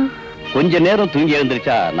போடுறேன். கொஞ்ச நேரம் தூங்கி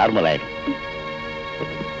எழுந்திருச்சா நார்மல் ஆயிடும்.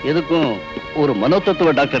 எதுக்கும் ஒரு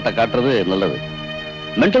மனோதத்துவ டாக்டர்கிட்ட காட்டுறது நல்லது.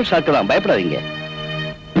 மென்டல் ஷாக்கு தான், பயப்படாதீங்க.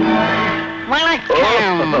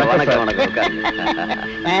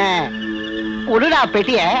 உடுடா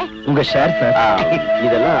பெட்டிய. உங்க ஷேர் சார்.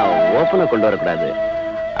 இதெல்லாம் ஓபனா கொண்டு வரக்கூடாது.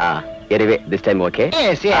 Anyway this time okay.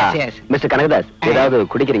 Mister Kanakadas, ஏதாவது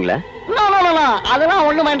குடிக்கிறீங்களா? அதெல்லாம்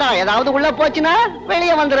ஒண்ணு வேண்டாம். ஏதாவது உள்ள போச்சுன்னா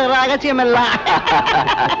வெளியே வந்துடுற ரகசியம் எல்லாம்.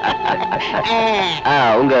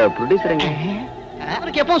 உங்க ப்ரொடியூசர் எங்க?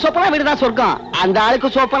 அவருக்கு எப்பவும் சொப்பனா வீடுதான் சொர்க்கம். அந்த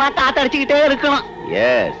ஆளுக்கு சொப்பனா காத்தடிச்சுக்கிட்டே இருக்கணும்.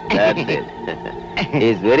 Yes, that's it. He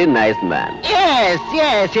is very nice man.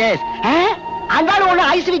 Yes. அந்த ஆளு ஒண்ணு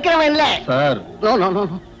ஐஸ் விக்கிறவன் இல்ல சார். நோ.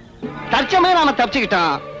 தற்சமே நாம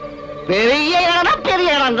தப்பிச்சுக்கிட்டோம். பெரிய இடம்,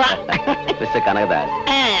 பெரிய இடம் தான். மிஸ்டர் கனகதாஸ்,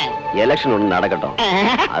 எலெக்ஷன் ஒண்ணு நடக்கட்டும்,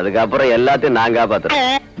 அதுக்கப்புறம் எல்லாத்தையும் நான்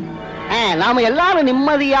காப்பாத்துறேன். நாம எல்லாரும்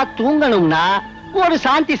நிம்மதியா தூங்கணும்னா ஒரு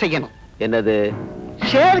சாந்தி செய்யணும். என்னது?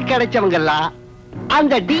 ஷேர் கிடைச்சவங்க எல்லாம்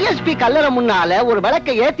அந்த டிஎஸ்பி கல்லற முன்னால ஒரு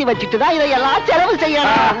விளக்கை ஏத்தி வச்சுட்டு தான் இதையெல்லாம் செலவு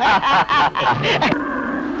செய்யணும்.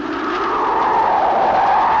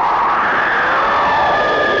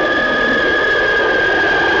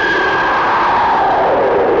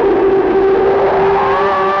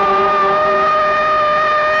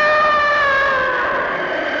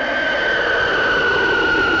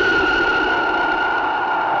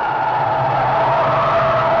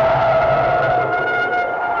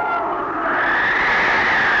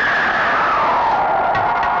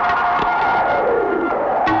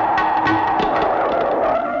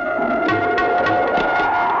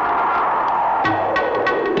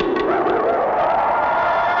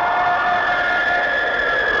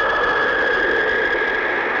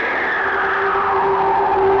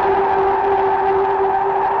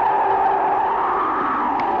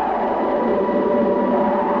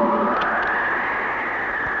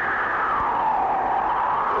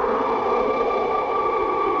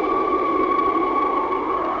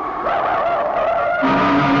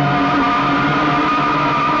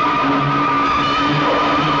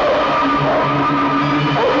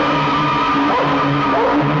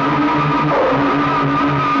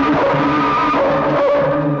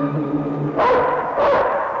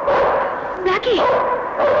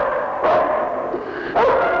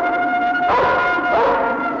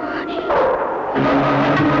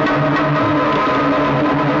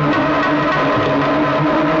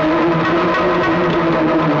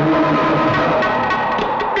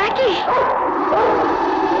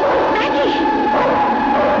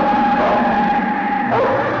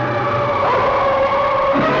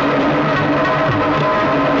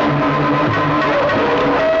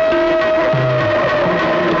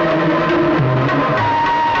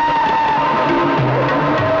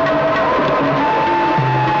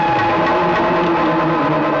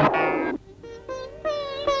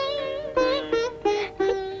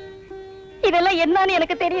 என்னன்னு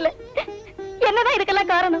எனக்கு தெரியல. என்னதான்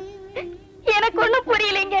இதுக்கெல்லாம் காரணம் எனக்கு ஒண்ணும்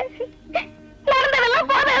புரியலைங்க.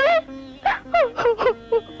 நடந்ததெல்லாம் போதாது.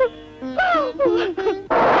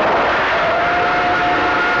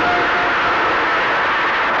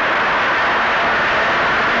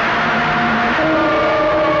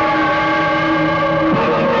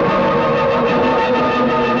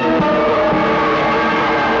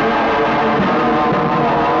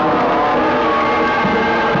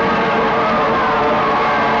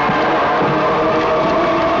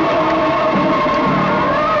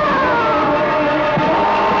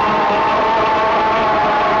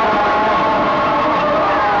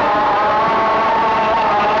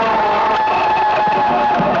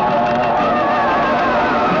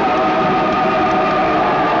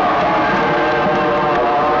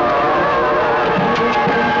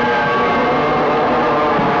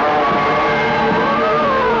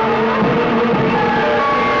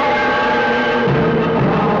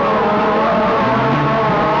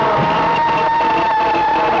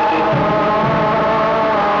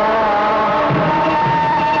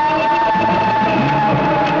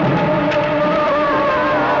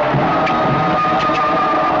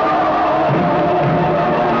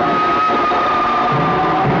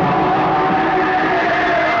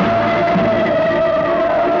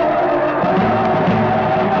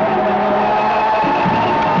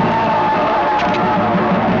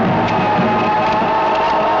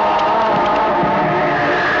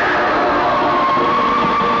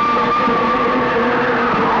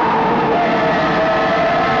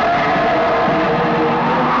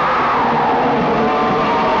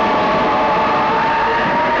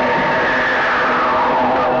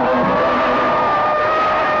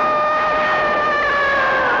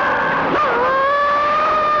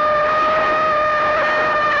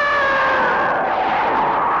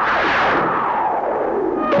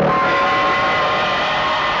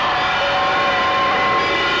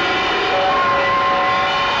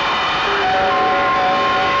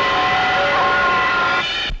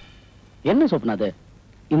 என்ன சொப்னா அது?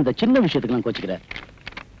 இந்த சின்ன விஷயத்துக்கு நான் கோச்சுக்கிற.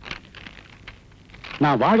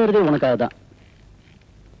 நான் வாழறதே உனக்காக தான்.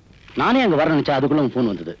 நானே அங்க வர நினைச்சா அதுக்குள்ள உன்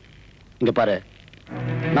போன் வந்தது. இங்க பாரு,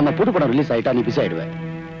 நம்ம புது படம் ரிலீஸ் ஆயிட்டா நீ பிஸி ஆயிடுவேன்.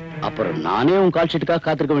 அப்புறம் நானே உன் கால் ஷீட்டுக்காக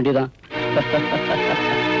காத்திருக்க வேண்டியதான்.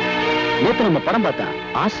 நேத்து நம்ம படம் பார்த்தேன்,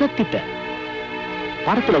 அசத்திட்ட.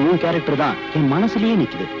 படத்துல உன் கேரக்டர் தான் என் மனசுலயே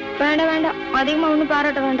நிக்குது. வேண்டாம் வேண்டாம், அதிகமா ஒண்ணும்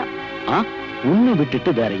பாராட்ட வேண்டாம். உன்னை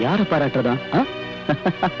விட்டுட்டு வேற யார பாராட்டுறதா?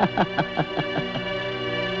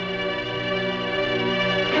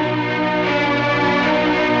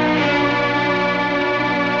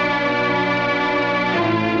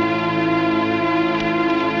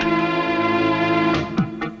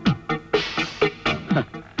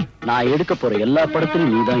 நான் எடுக்க போற எல்லா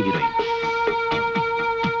படத்திலும் நீதான் ஹீரோயின்.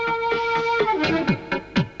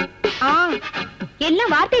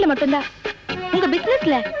 எல்லாம் வார்த்தையில மட்டும்தான். உங்க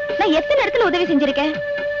பிசினஸ்ல நான் எத்தனை இடத்துல உதவி செஞ்சிருக்கேன்.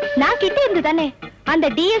 நான் கிட்ட இருந்து தானே அந்த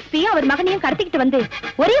டிஎஸ்பியும் அவர் மகனையும் கடத்திக்கிட்டு வந்து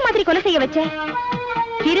ஒரே மாதிரி கொலை செய்ய வச்சேன்.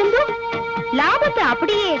 இருந்தும் லாபத்தை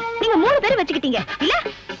அப்படியே நீங்க 3 பேரும் வச்சுக்கிட்டீங்க இல்ல?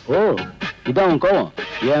 ஓ, இதான் உன் கோவம்.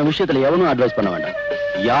 என் விஷயத்துல எவனும் அட்வைஸ் பண்ண வேண்டாம்.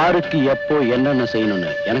 யாருக்கு எப்போ என்னென்ன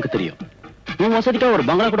செய்யணும்னு எனக்கு தெரியும். நீ வசதிக்கா ஒரு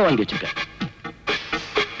பங்களா கூட வாங்கி வச்சிருக்க.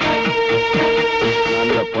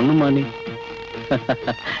 நல்ல பொண்ணுமா நீ.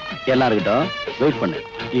 எல்லாம் இருக்கட்டும், வெயிட் பண்ணு.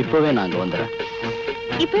 இப்பவே நாங்க வந்துடுறேன்.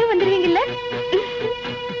 இப்பவே வந்துருவீங்கல்ல?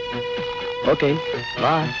 ஓகே,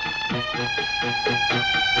 வா.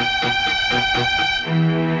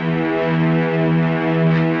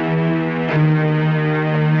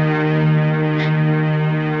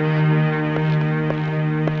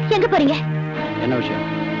 எங்க போறீங்க? என்ன விஷயம்?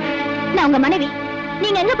 நான் உங்க மனைவி.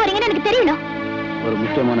 நீங்க எங்க போறீங்கன்னு எனக்கு தெரியணும். ஒரு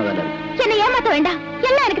முக்கியமான வேலை இருக்கு. என்ன ஏமாத்த வேண்டாம்,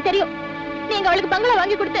 எல்லாம் எனக்கு தெரியும். நீங்க அவளுக்கு பங்களா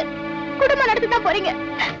வாங்கி கொடுத்து குடும்பம் நடத்தி தான் போறீங்க.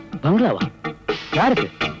 பங்களாவா? யாருக்கு?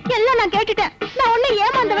 எல்லாம் நான் கேட்டுட்டேன். நான் ஒண்ணும்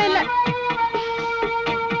ஏமாந்தவே இல்ல.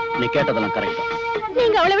 நீ கேட்டதெல்லாம் கரெக்டா?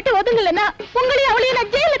 நீங்க அவளை விட்டு ஒதுங்கலன்னா உங்களையும் அவளையும்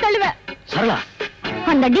நான் ஜெயில தள்ளுவேன். சரளா,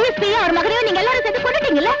 அந்த டிஎஸ்பியும் அவர் மகனையும் நீங்க எல்லாரும் சேர்த்து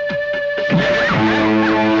கொண்டுட்டீங்கல்ல?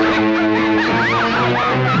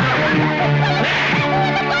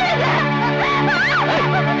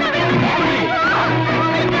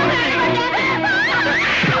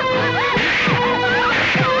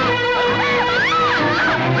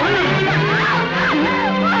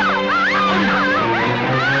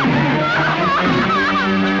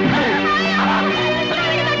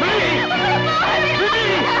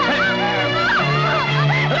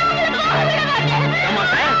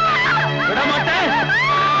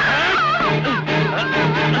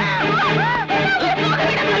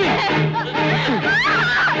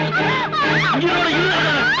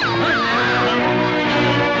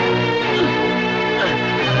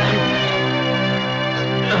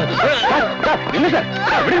 என்ன சார்?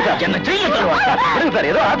 விடுங்க சார், என்ன செய்ய சொல்லுவாங்க. விடுங்க சார்,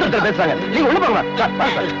 ஏதோ ஆத்திரத்தில் பேசுறாங்க. நீங்க உள்ள போங்க சார்.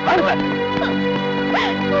 வாங்க சார்.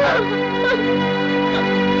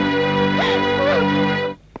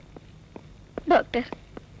 டாக்டர்.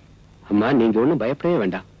 அம்மா, நீங்க ஒண்ணும் பயப்படவே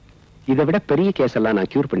வேண்டாம். இதை விட பெரிய கேஸ் எல்லாம்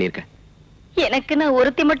நான் கியூர் பண்ணிருக்கேன். எனக்கு நான்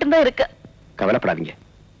ஒருத்தி மட்டும்தான் இருக்கு. கவலைப்படாதீங்க,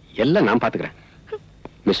 எல்லாம் நான் பாத்துக்கிறேன்.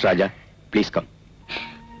 Mister Raja, please come.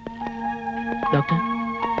 Doctor,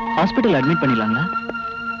 hospital admit பண்ணிடலாங்களா?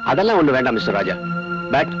 அதெல்லாம் ஒண்ணு வேண்டாம் மிஸ்டர் ராஜா.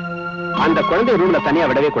 பட் அந்த குழந்தை ரூம்ல தனியா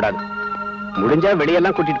விடவே கூடாது. முடிஞ்சா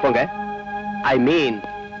வெளியெல்லாம் கூட்டிட்டு போங்க. ஐ மீன்,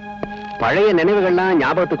 பழைய நினைவுகள்லாம்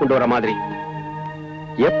ஞாபகத்துக்கு கொண்டு வர மாதிரி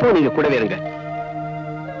எப்போ நீங்க கூடவே இருங்க.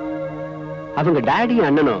 அவங்க டாடியும்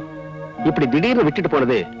அண்ணனும் இப்படி திடீர்னு விட்டுட்டு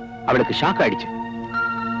போனது அவளுக்கு ஷாக் ஆயிடுச்சு.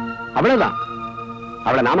 அவ்வளவுதான்,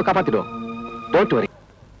 அவளை நாம காப்பாத்திடுவோம். டோன்ட் வரி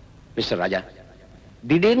மிஸ்டர் ராஜா.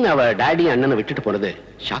 திடீர்னு அவ டாடியும் அண்ணனை விட்டுட்டு போனது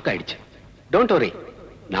ஷாக் ஆயிடுச்சு. டோன்ட் வரி,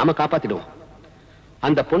 நாம காப்பாத்திடுவோம்.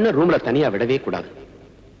 அந்த பொண்ணை ரூம்ல தனியா விடவே கூடாது.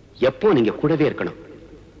 எப்போ நீங்க கூடவே இருக்கணும்.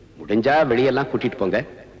 முடிஞ்சா வெளியெல்லாம் கூட்டிட்டு போங்க.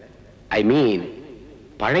 ஐ மீன்,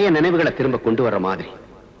 பழைய நினைவுகளை திரும்ப கொண்டு வர்ற மாதிரி.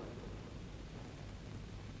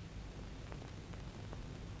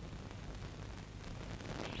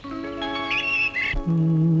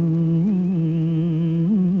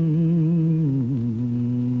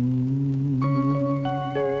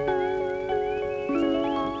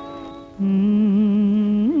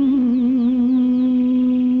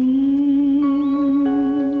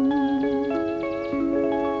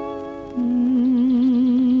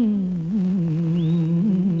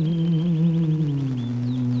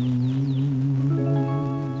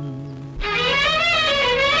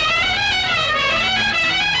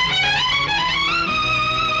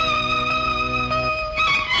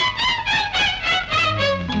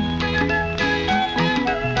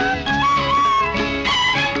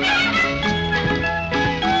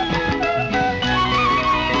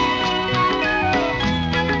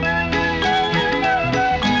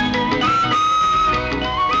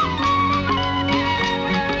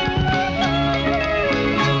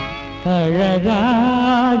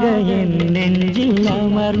 அழகாக என் நெஞ்சில்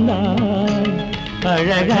அமர்ந்தாய்,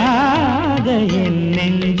 அழகாக என்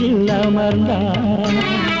நெஞ்சில் அமர்ந்தாய்.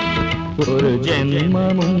 ஒரு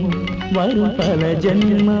ஜென்மமும் வரும் பல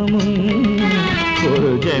ஜென்மமும்,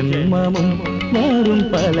 ஒரு ஜென்மமும் வரும்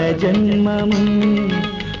பல ஜென்மமும்,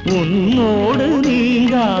 உன்னோடு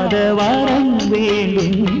நீங்காத வரம்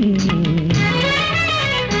வேண்டும்.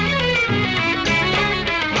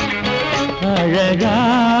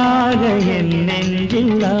 அழகாக என்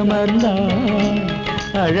நெஞ்சில் அமர்ந்தாய்,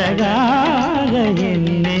 அழகாக என்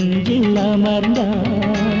நெஞ்சில்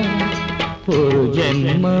அமர்ந்தாய். ஒரு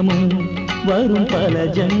ஜென்மமும் வரும் பல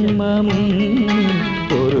ஜென்மமும்,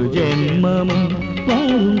 ஒரு ஜென்மமும்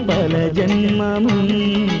வரும் பல ஜென்மமும்,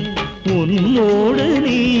 உன்னோடு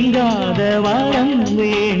நீங்காத வரம்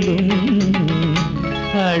வேண்டும்.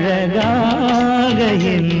 அழகாக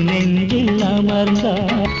என் நெஞ்சில் அமர்ந்தாய்.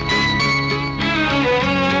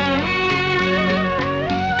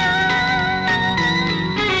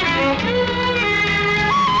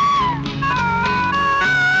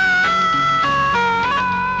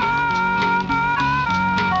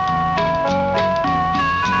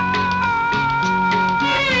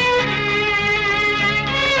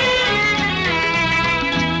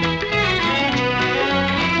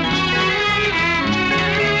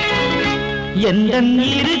 எந்தன்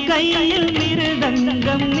இரு கையில்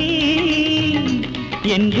மிருதங்கம் நீ,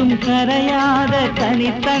 என்றும் கரையாத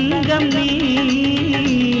தனித்தங்கம் நீ.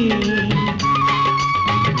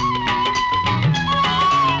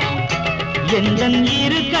 எந்தன்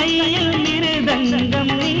இரு கையில்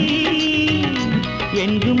மிருதங்கம் நீ,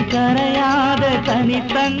 என்றும் கரையாத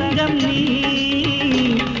தனித்தங்கம் நீ.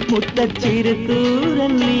 முத்தச்சிறு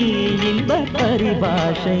தூரல் நீ, இன்ப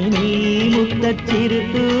பரிபாஷை நீ. முத்தச்சிறு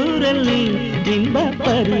தூரல் நீ, இன்ப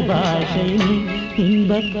பரிபாஷை நீ,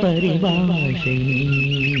 இன்ப பரிபாஷை நீ.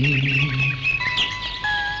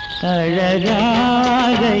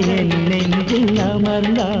 அழகாக என் நெஞ்சில்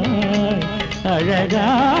அமர்ந்தாய்,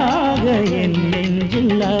 அழகாக என்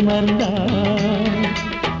நெஞ்சில் அமர்ந்தாய்.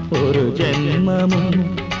 ஒரு ஜென்மமும்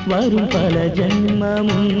வரும் பல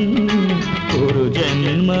ஜென்மமும், ஒரு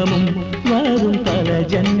ஜென்மமும் வரும் பல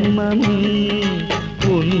ஜென்மமும்,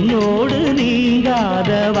 உன்னோடு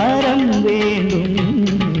நீங்காத வரம் வேண்டும்.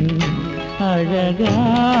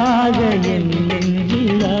 அழகாக என்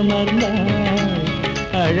நெஞ்சில் அமர்ந்தாய்,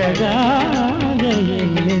 அழகாக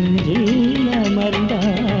என் நெஞ்சில் அமர்ந்தாய்.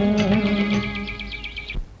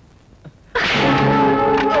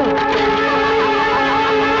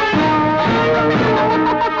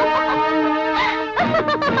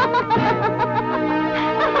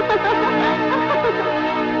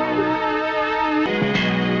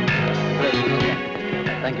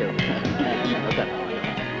 தேங்க்யூ.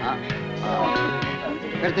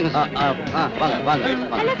 வாங்க வாங்க.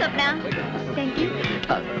 ஹலோ சொப்னா. தேங்க்யூ.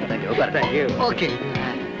 தேங்க்யூ. உட்கார். Thank you. Okay.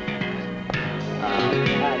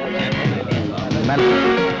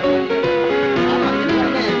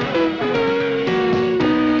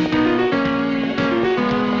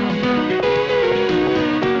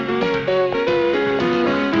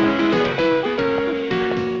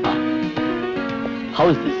 How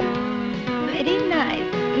is this? Very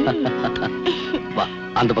nice. வா,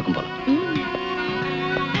 அந்த பக்கம் போலாம்.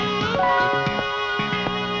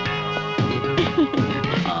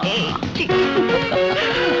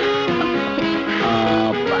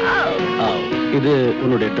 இது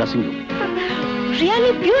உன்னுடைய dressing room.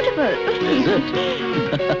 Really beautiful. Is it?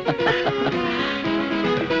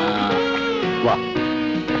 வா.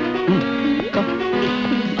 Come.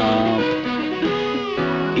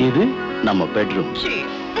 இது நம்ம bedroom.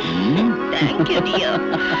 Thank you, dear.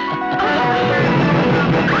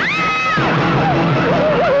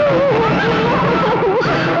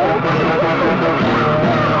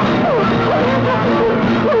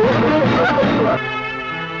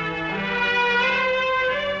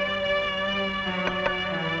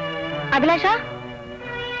 Abhilasha,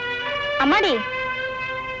 அம்மாடி,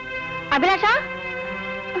 அபிலாஷா,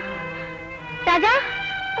 ராஜா,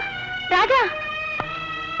 ராஜா.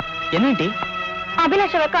 என்ன ஆண்டி?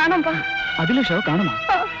 அபிலாஷாவை காணோம்பா. அபிலாஷாவை காணுமா?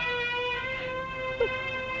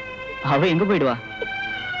 அவ எங்க போயிடுவா?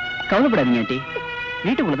 கவலைப்படாதீங்க ஆண்டி,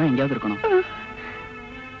 வீட்டுக்குள்ளதான் எங்கேயாவது இருக்கணும்.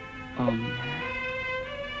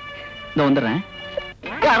 இந்த வந்துடுறேன்.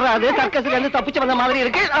 யாராவது சர்க்கஸ்ல இருந்து தப்பிச்சு வந்த மாதிரி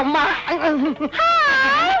இருக்கு. அம்மா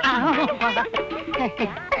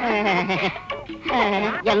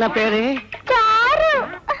என்ன பேரு? சாரு.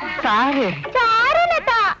 சாரு. சாரு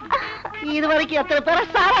லதா. இது வரைக்கும் எத்தனை பேரை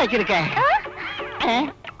சாரா வச்சிருக்கேன்?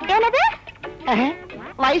 என்னது?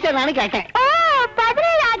 வயசு என்னன்னு கேட்டேன்.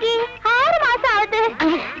 17 ஆகி 6 மாசம் ஆகுது.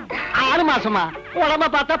 6 6 மாசமா? உடம்ப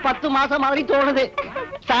பார்த்தா 10 மாசம் மாதிரி தோணுது.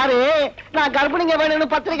 சாரு, நான் கர்ப்பிணிங்க வேணும்னு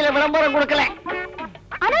பத்திரிகையில விளம்பரம் கொடுக்கல.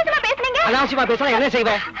 அனாவசியமா பேசுனீங்க. அனாவசியமா பேசுறேன் என்ன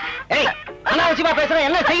செய்வேன்? ஏய், அனாவசியமா பேசுறேன்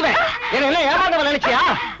என்ன செய்வேன்? என்ன ஏமாந்தவன் நினைச்சியா?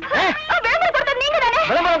 விளம்பரம் கொடுத்தது நீங்க தானே?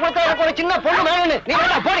 விளம்பரம் கொடுத்த எனக்கு ஒரு சின்ன பொண்ணு வேணும்னு நீ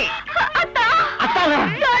வேணா போடி. அத்தா. அத்தா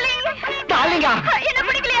டார்லிங். டார்லிங்கா? என்ன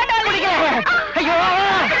பிடிக்கலையா டார்லிங்? பிடிக்கல. ஐயோ,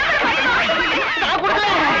 நான் கொடுக்கல.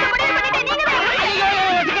 ஐயோ,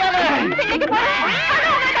 வச்சுக்காத.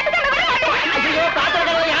 ஐயோ, காத்தல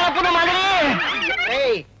யார பொண்ணு மாதிரி.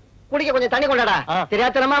 ஏய், குடிக்க கொஞ்சம் தண்ணி கொண்டாடா.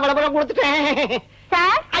 தெரியாதனமா விளம்பரம் கொடுத்துட்டேன்.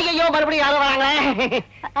 சார். ஐயோ, மறுபடியும் யாரும் வராங்க.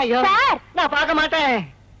 ஐயோ, நான் பார்க்க மாட்டேன்.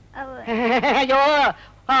 ஐயோ,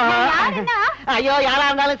 ஐயோ, யாரா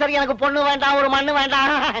இருந்தாலும் சரி, எனக்கு பொண்ணு வேண்டாம், ஒரு மண்ணு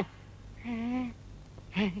வேண்டாம்.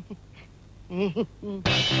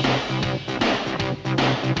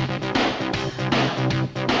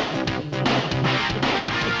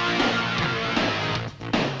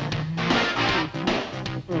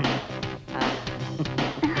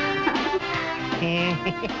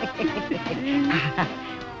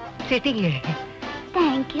 Sitting here.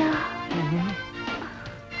 Thank you.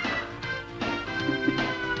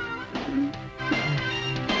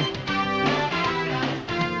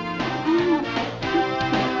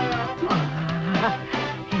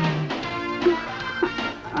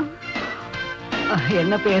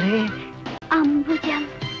 என்ன பேரு? அம்புஜம்.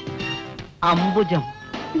 அம்புஜம்.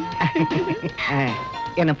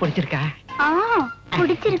 என்ன பிடிச்சிருக்கா?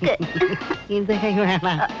 பிடிச்சிருக்கு. இந்த கை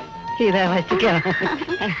வேணாம், இத வச்சுக்க.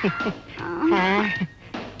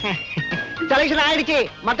 செலக்ஷன் ஆயிடுச்சு.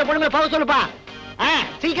 மத்த பொண்ணுங்களை போக சொல்லுப்பா.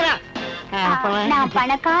 சீக்கிரம். நான்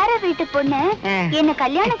பணக்கார வீட்டு பொண்ணு. என்ன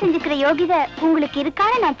கல்யாணம் செஞ்சுக்கிற யோகிதை உங்களுக்கு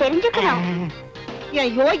இருக்கான்னு நான் தெரிஞ்சுக்கணும்.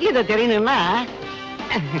 என் யோகிதை தெரியணும்னா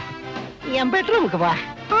என் பெட்ரூமுக்கு வா.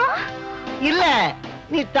 இல்ல,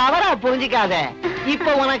 நீ தவறா புரிஞ்சுக்காத.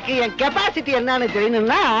 இப்ப உனக்கு என் கெப்பாசிட்டி என்னன்னு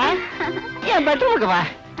தெரியணும்னா என் பெட்ரூமுக்கு வா.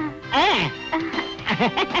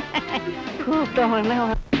 கூப்பிட்டவன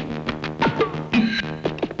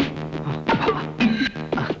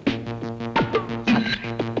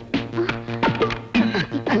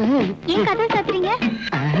ஏன் கதை சாத்துறீங்க?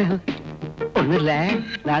 ஒண்ணு இல்ல,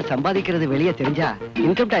 நான் சம்பாதிக்கிறது வெளியே தெரிஞ்சா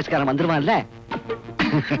இன்கம் டாக்ஸ் காரன் வந்துருவான்ல.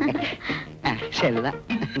 சரிதான்.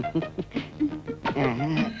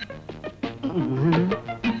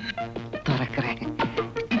 திறக்கிறேன்.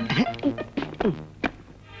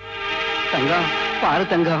 தங்கம், பாரு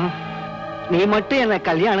தங்கம், நீ மட்டும் என்ன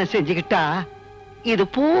கல்யாணம் செஞ்சுக்கிட்டா இது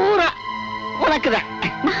பூரா உனக்குதான்.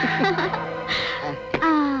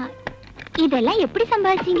 இதெல்லாம் எப்படி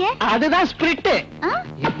சம்பாதிச்சீங்க? அதுதான் ஸ்பிரிட்.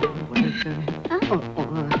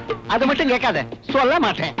 அது மட்டும் கேட்காத, சொல்ல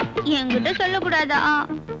மாட்டேன். என்கிட்ட சொல்லக்கூடாதா?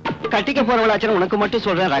 கட்டிக்க போறவளாச்சும் உனக்கு மட்டும்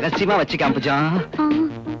சொல்றேன், ரகசியமா வச்சுக்க அம்புஜம்.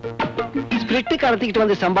 ஸ்பிரிட் கடத்திக்கிட்டு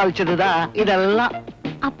வந்து சம்பாதிச்சதுதான் இதெல்லாம்.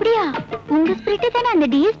 அப்படியா? உங்க ஸ்பிரிட் தானே அந்த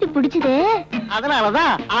டிஎஸ்பி பிடிச்சது.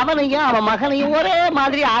 அதனாலதான் அவனையும் அவன் மகனையும் ஒரே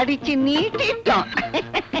மாதிரி அடிச்சு நீட்டிட்டான்.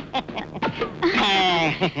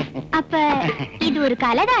 அப்ப இது ஒரு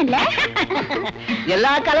கலைதான் இல்ல?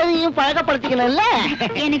 எல்லா கலையையும் பழக்கப்படுத்திக்கணும்ல.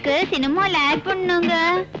 எனக்கு சினிமால ஆட் பண்ணுங்க.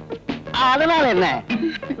 அதனால என்ன,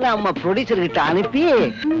 நம்ம ப்ரொடியூசர் கிட்ட அனுப்பி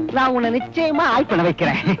நான் உன்னை நிச்சயமா ஆட் பண்ண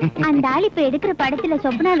வைக்கிறேன். அந்த ஆள் இப்ப எடுக்கிற படத்துல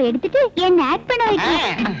சொப்னாவை எடுத்துட்டு என்ன ஆட் பண்ண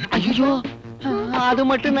வைக்கிறேன். ஐயோ, அது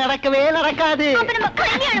மட்டும் நடக்கவே நடக்காது.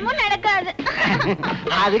 கல்யாணமும் நடக்காது.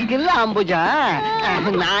 அதுக்கு இல்ல அம்புஜா,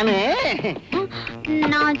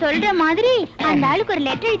 நான் சொல்ற மாதிரி அந்த ஆளுக்கு ஒரு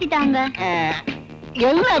லெட்டர் எழுதிட்டாங்க.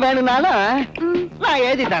 என்ன வேணும்னாலும் நான்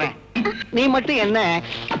எழுதி தரேன். நீ மட்டும் என்ன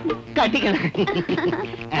கட்டிக்கணும்.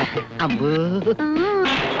 அம்பு,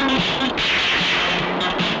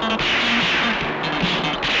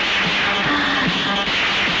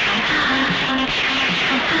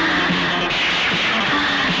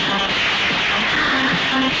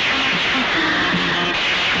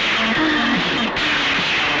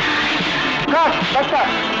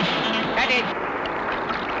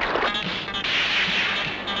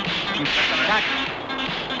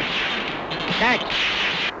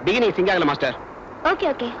 beginning சிங்காகல master. Okay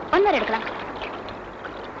okay, one more எடுக்கலாம்.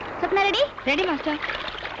 Swapna ready? Ready master.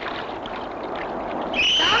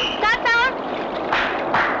 Start sound.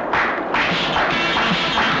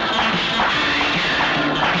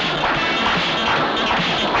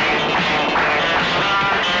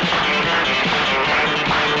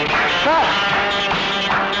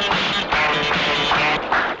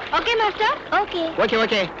 Okay master. Okay okay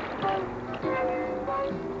okay.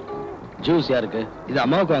 Juice யாருக்கு? இது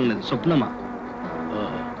அம்மாவுக்கு வாங்கினது, சொப்னமா.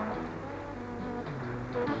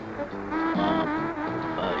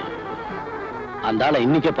 அந்த ஆளை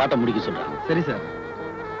இன்னைக்கே பாட்ட முடிக்க சொல்றேன். சரி சார்.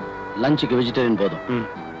 லஞ்சுக்கு வெஜிடேரியன் போதும்.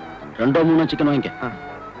 2 3 சிக்கன் வாங்கிக்க.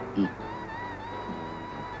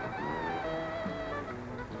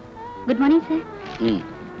 Good morning sir.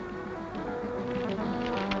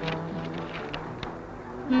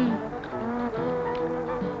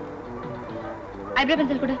 Eyebrow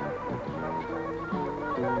pencil கொடு.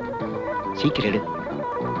 சீக்கிரம் எடு.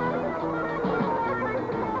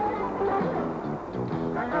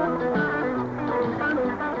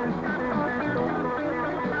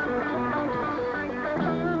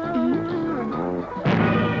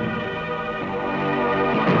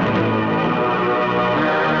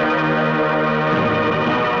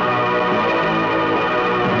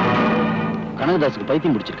 கனகதாசுக்கு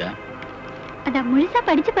பைத்தியம் பிடிச்சிருக்கா? அத முழுசா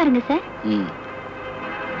படிச்சு பாருங்க சார்.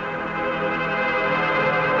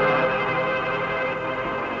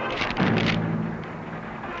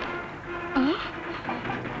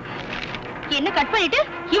 என்ன கட் பண்ணிட்டு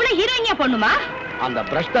இவ்வளவு ஹீரோயினியா பண்ணுமா? அந்த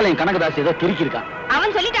பிரஷ் தலையும் கனகதாஸ் ஏதோ கிறுக்கி இருக்கான்.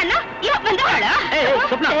 அவன் சொல்லிட்டான்னா இவ வந்தாளா?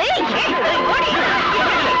 சொப்னா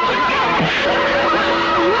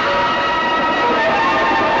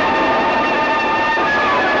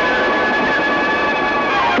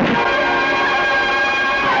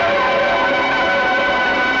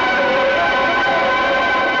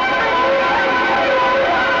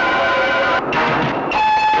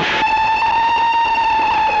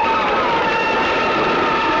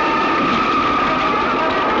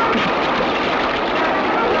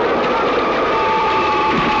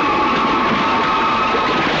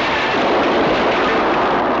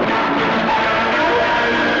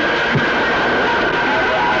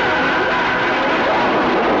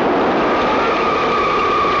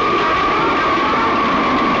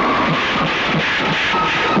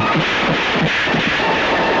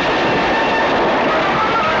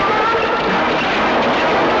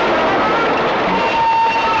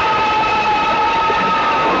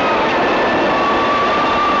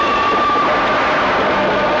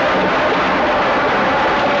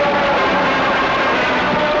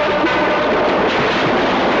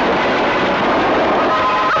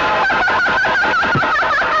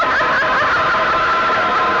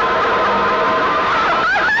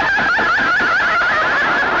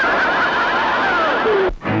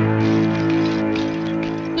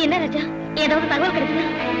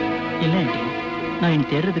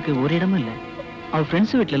தேடுறதுக்கு ஒரு இடமும் இல்ல. அவ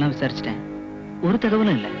ஃப்ரெண்ட்ஸ் வீட்ல எல்லாம் விசாரிச்சிட்டேன். ஒரு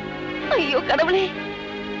தகவலும் இல்ல. ஐயோ கடவுளே,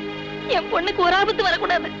 என் பொண்ணுக்கு ஒரு ஆபத்து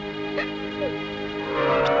வரக்கூடாது.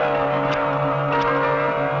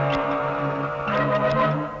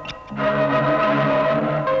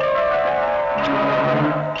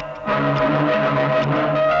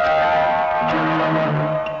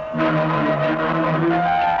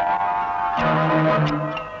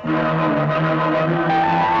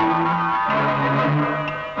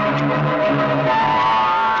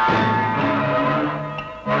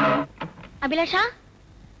 அபிலாஷா,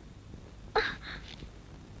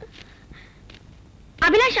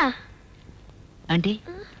 அபிலாஷா. ஆண்டி,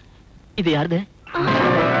 இது யாருது?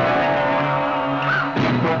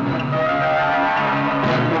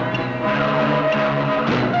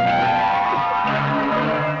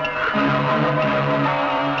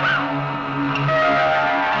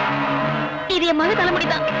 இது என் மக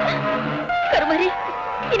தலைமுடிதான். கருமாரி,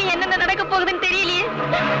 இனி என்னென்ன நடக்க போகுதுன்னு தெரியலையே.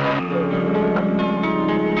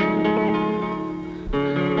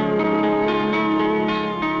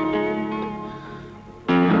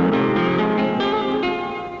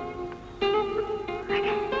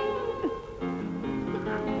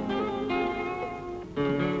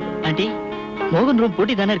 ஆண்டி, மோகன் ரூம்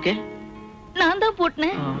பூட்டி தானே இருக்கு? நான் தான்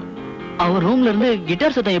பூட்டினேன். அவர் ரூம்ல இருந்து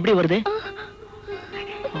கிட்டார் சத்தம் எப்படி வருது?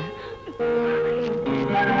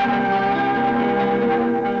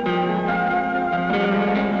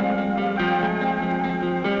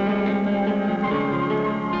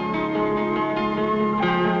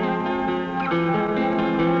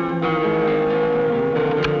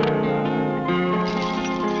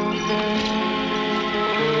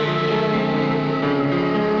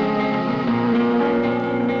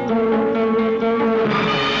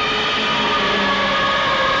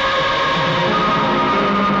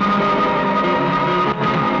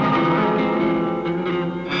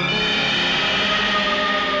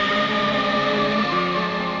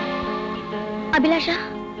 அபிலாஷா,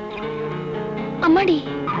 அம்மாடி.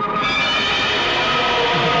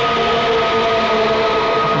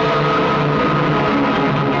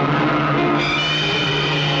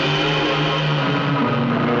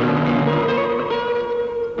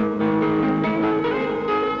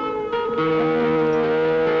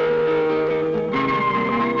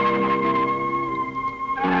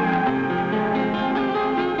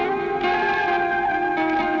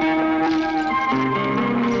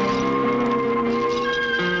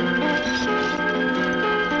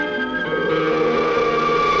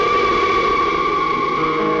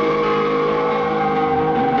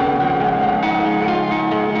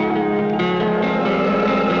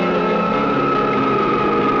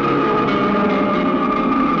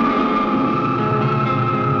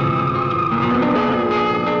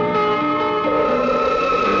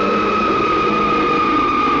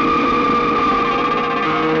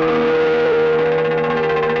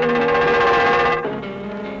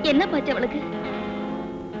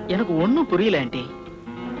 எனக்கு ஒண்ணும் புரியல ஆண்டி.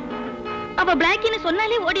 அவ பிளாக்கின்னு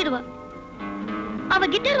சொன்னாலே ஓடிடுவா. அவ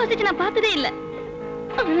கிட்டார் வாசிச்சு நான் பார்த்ததே இல்ல.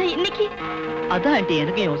 ஆனா இன்னைக்கு அதான் ஆண்டி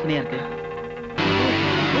எனக்கு யோசனையா இருக்கு.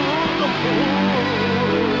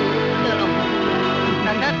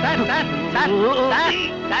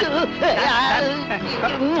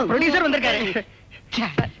 ப்ரொடியூசர் வந்திருக்காரு.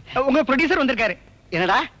 உங்க ப்ரொடியூசர் வந்திருக்காரு.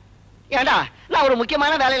 என்னடா ஏடா நான் ஒரு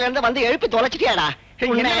முக்கியமான வேலையில இருந்து வந்து எழுப்பி தொலைச்சிட்டியாடா?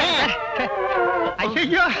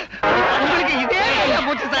 ஐயோ உங்களுக்கு இதே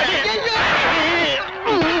போச்சு சார்.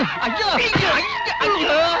 ஐயோ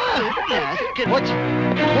போச்சு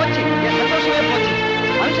போச்சு, என் சந்தோஷமே போச்சு.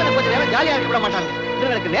 மனுஷனை கொஞ்சம் நேரம் ஜாலியா இருக்க விட மாட்டாங்க.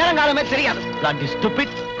 இவங்களுக்கு நேரம் காலமே தெரியாது.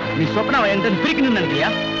 நீ சொப்பனாவை என்கிட்ட பிரிக்கணும்னு நினைக்கிறியா?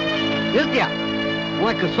 நிறுத்தியா?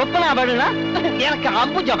 உனக்கு சொப்பனா வேணும்னா எனக்கு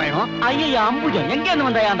அம்புஜம் வேணும். ஐயா அம்புஜம் எங்க இருந்து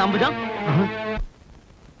வந்தாயா அந்த அம்புஜம்?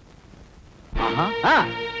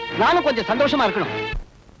 நானும் கொஞ்சம் சந்தோஷமா இருக்கணும்.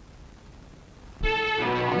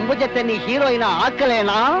 அம்புஜத்தை நீ ஹீரோயினா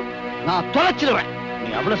ஆக்கலேனா நான் தொலைச்சிருவேன். நீ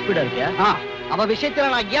அவ்வளவு ஸ்பீடா இருக்கியா? அவ விஷயத்துல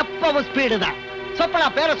நான் எப்பவும் ஸ்பீடு தான். சொப்பனா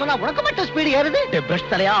பேரை சொன்னா உனக்கு மட்டும் ஸ்பீடு ஏறுது. பிரஷ்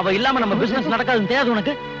தலையா, அவ இல்லாம நம்ம பிசினஸ் நடக்காதுன்னு தெரியாது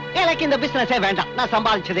உனக்கு? எனக்கு இந்த பிசினஸே வேண்டாம். நான்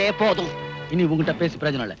சம்பாதிச்சதே போதும். இனி உங்ககிட்ட பேசி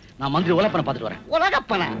பிரயோஜனம் இல்ல. நான் மந்திரி உலகப்பனை பார்த்துட்டு வரேன்.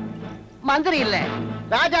 உலகப்பன மந்திரி இல்ல,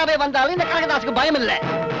 ராஜாவே வந்தாலும் இந்த கனகதாசுக்கு பயம் இல்ல.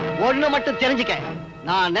 ஒண்ணு மட்டும் தெரிஞ்சுக்க,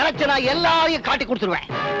 நான் நினைச்ச நான் எல்லாரையும் காட்டி கொடுத்துருவேன்.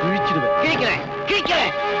 கிழிக்கிறேன்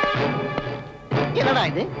கிழிக்கிறேன். என்னடா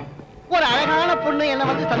இது? ஒரு அழகான பொண்ணு என்ன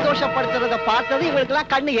வந்து சந்தோஷப்படுத்துறத பார்த்தது இவங்களுக்கு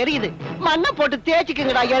எல்லாம் கண்ணு எரியுது. மண்ணை போட்டு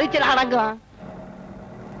தேய்ச்சிக்குங்கடா, எரிச்சல் அடங்கும்.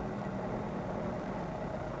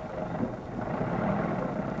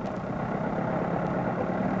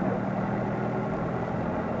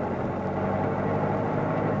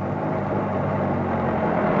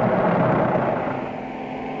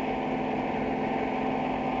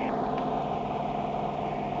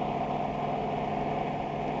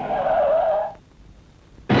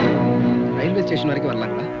 ரயில்வே ஸ்டேஷன் வரைக்கும்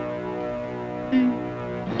வரலாங்களா?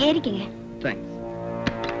 ஏறிக்கங்க. தேங்க்ஸ்.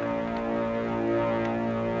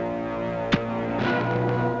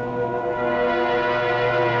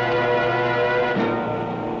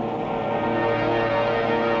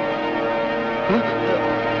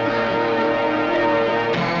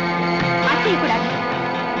 கூடாது.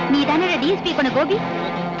 நீ தானே டிஎஸ்பி பண்ண கோபி?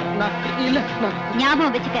 இல்ல,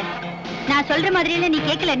 ஞாபகம் வச்சுக்க. நான் சொல்ற மாதிரியில நீ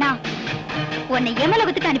கேட்கலன்னா உன்னை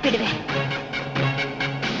எமலோகத்துக்கு அனுப்பிடுவேன்.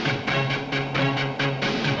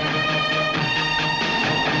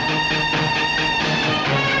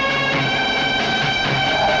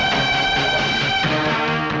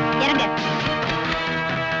 இறங்க.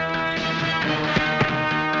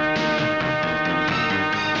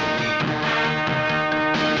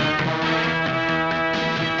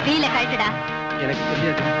 வீல கழட்டுடா. எனக்கு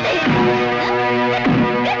தெரியாது.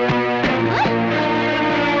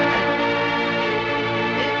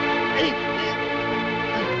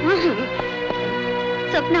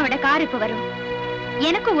 சொப்னாவோட கார் இப்ப வரும்.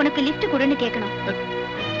 எனக்கு உனக்கு லிஃப்ட் கொடுன்னு கேட்கணும்.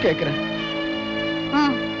 கேக்குறேன்.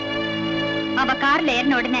 அவ கார்ல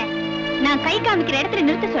ஏறின உடனே நான் கை காமிக்கிற இடத்துல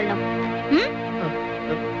நிறுத்த சொல்லணும்.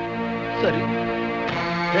 சரி.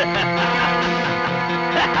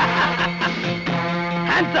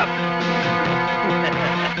 Hands up.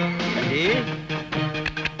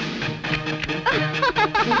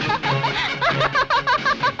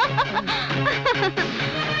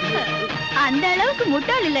 அந்த அளவுக்கு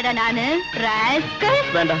முட்டாள் இல்லடா நானு.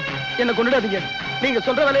 வேண்டாம், என்ன கொண்டுடாதீங்க. நீங்க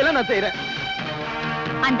சொல்ற வேலையெல்லாம் நான் செய்யறேன்.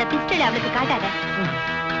 அந்த பிஸ்டல் அவளுக்கு காட்டாத.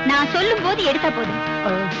 நான் சொல்லும் போது எடுத்தா போதும்.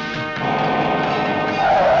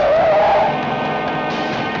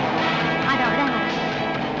 அதோட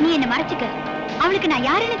நீ என்ன மறைச்சுக்க. அவளுக்கு நான்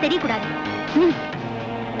யாருன்னு தெரியக்கூடாது.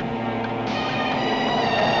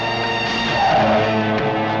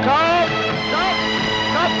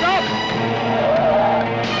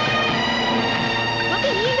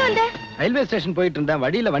 ரயில்வே ஸ்டேஷன் போயிட்டு இருந்தேன்.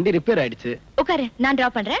 வழியில வண்டி ரிப்பேர் ஆயிடுச்சு. உட்காரு, நான்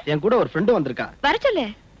டிராப் பண்றேன். என் கூட ஒரு ஃப்ரெண்டு வந்திருக்கா. வர சொல்லு.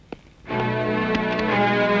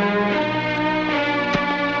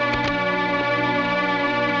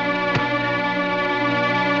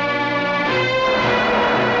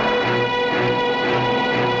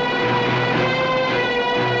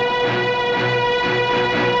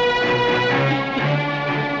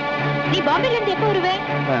 நீ பாம்பேல இருந்து எப்போ வருவே?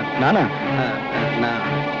 நானா?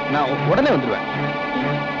 நான் உடனே வந்துருவேன்.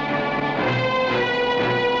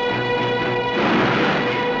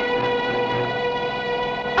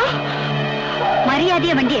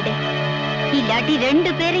 மரியாதையா வண்டி எடு, இல்லாட்டி ரெண்டு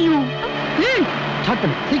பேரையும். ஸ்டார்ட்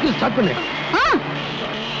பண்ணு, சீக்கிரம் ஸ்டார்ட் பண்ணு.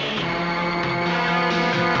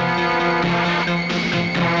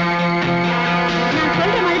 நான்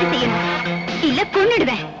சொல்ற மாதிரி செய்யணும், இல்ல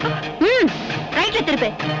கொன்னுடுவேன். ரைட்ல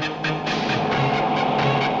திருப்பு.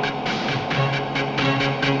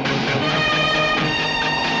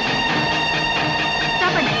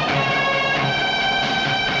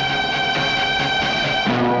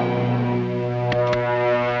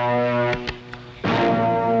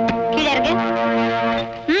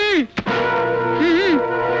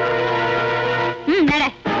 நட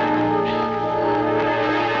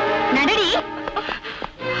நடடி.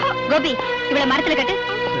 கோபி, இவளை மரத்துல கட்டு.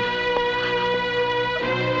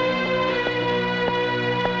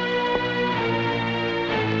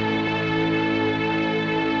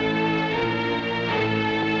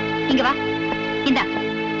 இங்க வா. இந்தா,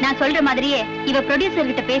 நான் சொல்ற மாதிரியே இவ ப்ரொடியூசர்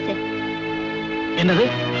கிட்ட பேசு. என்னது?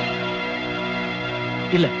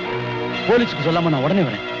 இல்ல, போலீஸ்க்கு சொல்லாம நான் உடனே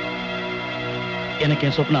வரேன். எனக்கு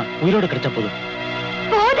என் சொப்னா உயிரோட கிடைச்சா போதும்.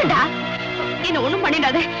 போதுடா, என்ன ஒண்ணும்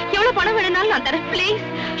பண்ணிடாத. எவ்வளவு பணம் வேணும்னாலும் நான் தரேன். Please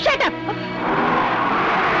shut up.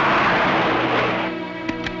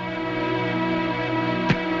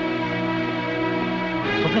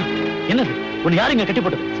 சொப்னா, என்னது? உன்னை யாரு இங்க கட்டி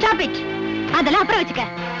போட்டது? Stop it. அதெல்லாம் அப்புறம் வச்சுக்க.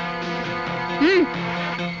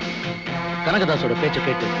 கனகதாசோட பேச்ச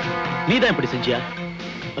கேட்டு நீதான் இப்படி செஞ்சியா?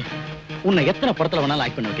 உன்னை எத்தனை படத்துல வேணாலும்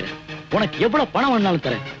ஆக்ட் பண்ண வைக்கிறேன். உனக்கு எவ்வளவு பணம் வேணாலும்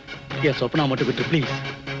தரேன். என் சொப்னா மட்டும் விட்டு ப்ளீஸ்.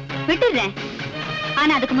 விட்டுறேன்.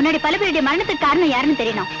 ஆனா அதுக்கு முன்னாடி பலபேருடைய மரணத்துக்கு காரணம் யாருன்னு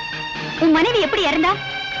தெரியணும். உன் மனைவி எப்படி இறந்தா?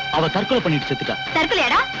 அவ தற்கொலை பண்ணிட்டு செத்துட்டா.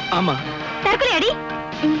 தற்கொலையாடா? ஆமா. தற்கொலையாடி?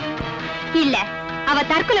 இல்ல, அவ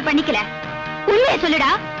தற்கொலை பண்ணிக்கல. உண்மையை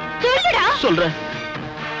சொல்லுடா. சொல்லுடா. சொல்றேன்,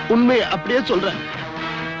 உண்மையை அப்படியே சொல்றேன்.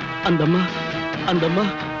 அந்தம்மா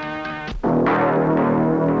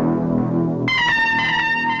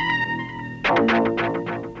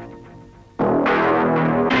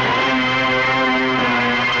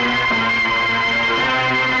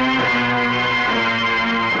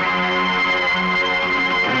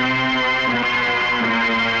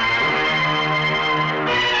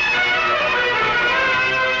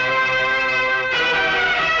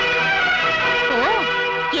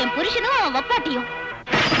என் புருஷனும் அவன் வப்பாட்டியும்.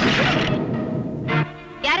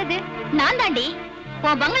 யாரது? நான் தாண்டி.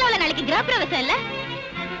 உன் பங்களால நாளைக்கு கிரகப்பிரவேசம் இல்ல?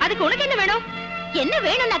 அதுக்கு உனக்கு என்ன வேணும்? என்ன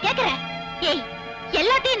வேணும் நான் கேக்குறேன். ஏய்,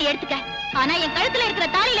 எல்லாத்தையும் நீ எடுத்துக்க. ஆனா என் கழுத்துல இருக்கிற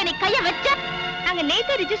தாலியில நீ கைய வச்ச. நாங்க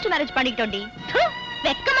நேத்து ரிஜிஸ்டர் மேரேஜ் பண்ணிக்கிட்டோம்டி.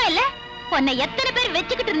 வெக்கமா இல்ல? உன்னை எத்தனை பேர்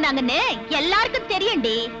வச்சுக்கிட்டு இருந்தாங்கன்னு எல்லாருக்கும்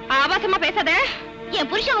தெரியும்டி. ஆபாசமா பேசாத.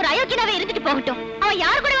 என் புருஷன் ஒரு அயோக்கியனாவே இருந்துட்டு போகட்டும். அவன்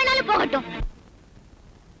யாரு கூட வேணாலும் போகட்டும்.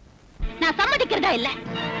 நான் சம்மதிக்கிறதா இல்ல.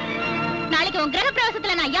 நாளைக்கு உன்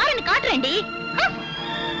கிரகப்பிரவேசத்துல நான் யாருன்னு காட்டுறேன்டி.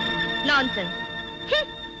 நான்சென்ஸ்.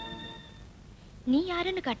 நீ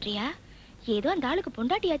யாருன்னு காட்டுறியா? ஏதோ அந்த ஆளுக்கு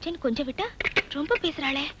பொண்டாட்டியாச்சேன்னு கொஞ்சம் விட்டா ரொம்ப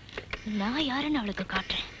பேசுறாளே. நான் யாருன்னு அவளுக்கு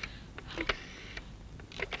காட்டுறேன்.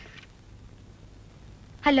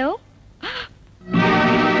 ஹலோ,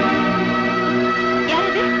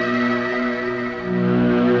 யாரது?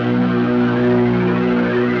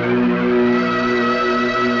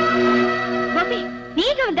 கோபி, நீ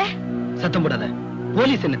எங்க வந்த? சத்தம் போடாத.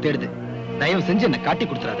 போலீஸ் என்ன தேடுது. தயவு செஞ்சு என்ன காட்டி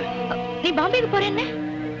கொடுத்துறாத. நீ பாம்பேக்கு போற என்ன?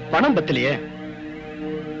 பணம் பத்தலையே.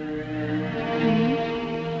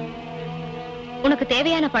 உனக்கு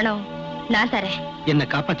தேவையான பணம் நான் தரேன். என்ன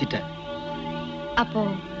காப்பாத்திட்ட. அப்போ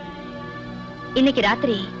இன்னைக்கு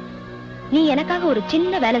ராத்திரி நீ எனக்காக ஒரு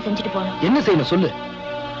சின்ன வேலை செஞ்சுட்டு போகணும். என்ன செய்யணும் சொல்லு.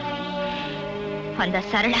 அந்த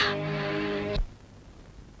சரளா,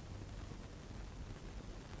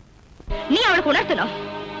 நீ அவளுக்கு உணர்த்தணும்.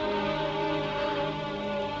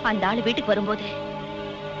 அந்த ஆளு வீட்டுக்கு வரும்போது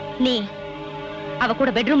நீ அவ கூட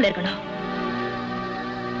பெட்ரூம்ல இருக்கணும்.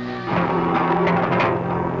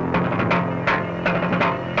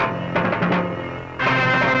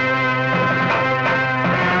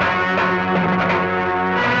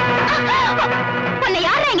 உன்னை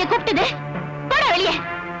யாரா இங்க கூப்பிட்டது? போடா வெளியே.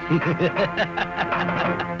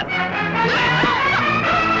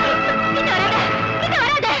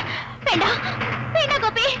 வராத. வேண்டாம் வேண்டாம்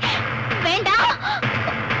கோபி, வேண்டாம்.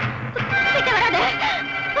 கிட்ட வராத.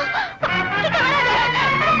 கிட்ட வராத.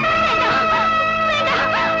 வேண்டாம் வேண்டாம்.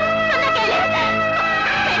 சொன்னா கேளு.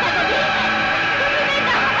 வேண்டாம் கோபி,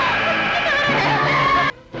 வேண்டாம். கிட்ட வராத.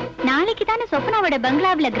 நாளைக்கு தானே சொப்னாவோட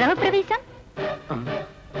பங்களாவுல கிரகப்பிரவேசம்.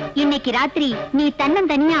 இன்னைக்கு ராத்திரி நீ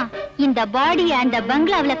தன்னந்தனியா இந்த பாடியை அந்த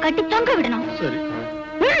பங்களாவுல கட்டி தொங்க விடணும். சரி.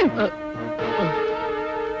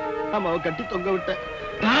 ஆமாவை கட்டி தொங்க விட்ட.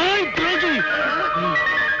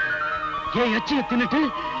 ஏன் எச்சிய தின்னுட்டு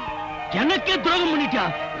எனக்கே துரோகம் பண்ணிட்டியா?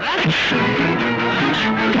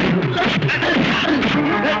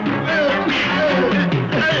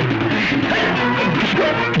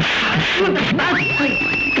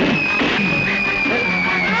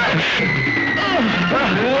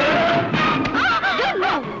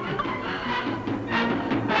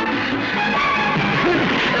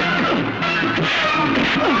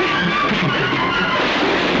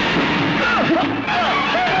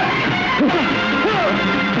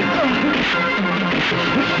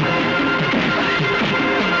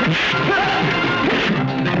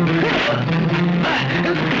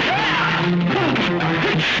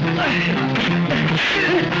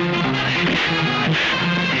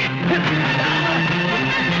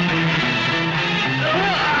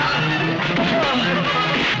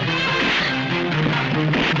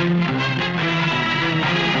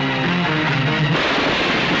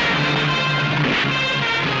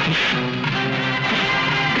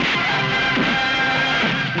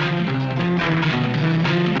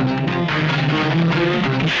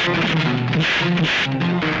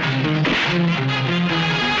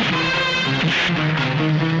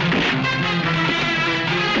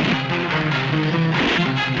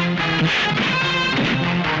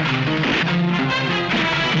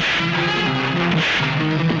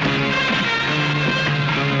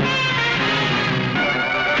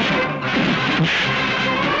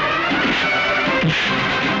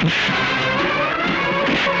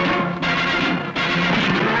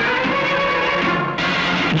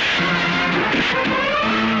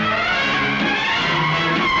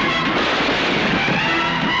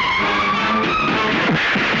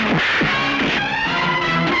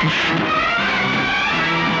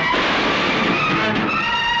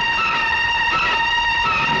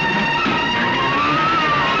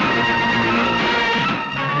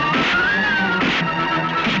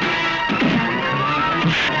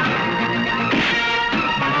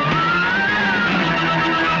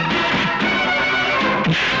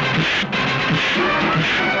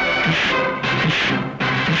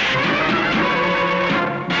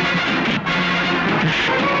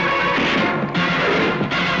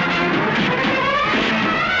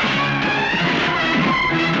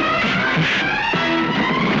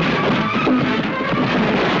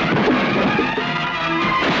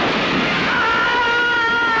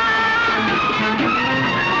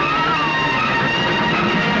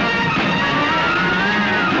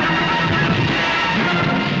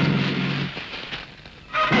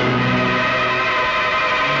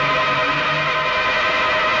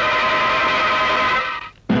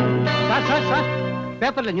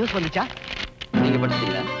 பேப்பர்ல நியூஸ் வந்துச்சா? நீங்க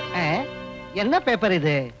படிச்சீங்களா? என்ன பேப்பர்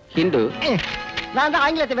இது? ஹிந்து. நான் தான்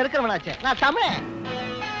ஆங்கிலத்தை வெறுக்கிறவனாச்சே. நான் தமிழ்.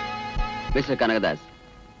 மிஸ்டர் கனகதாஸ்,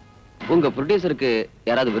 உங்க ப்ரொடியூசருக்கு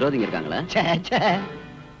யாராவது விரோதிங்க இருக்காங்களா?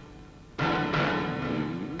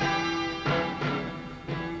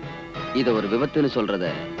 இத ஒரு விபத்துன்னு சொல்றத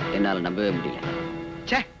என்னால நம்பவே முடியல.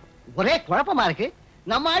 ஒரே குழப்பமா இருக்கு.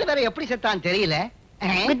 நம்ம ஆளு வேற எப்படி செத்தான் தெரியல.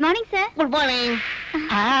 Good morning sir. Good morning.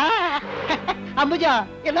 Ambuja,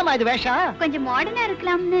 என்னம்மா இது வேஷம்? கொஞ்சம் மாடர்னா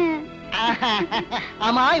இருக்கலாம்னு.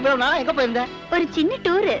 ஆமா, இவ்வளவு நாளா எங்க போயிருந்த? ஒரு சின்ன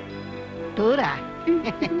டூர். டூரா?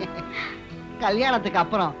 கல்யாணத்துக்கு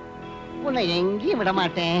அப்புறம் உன்னை எங்கேயும் விட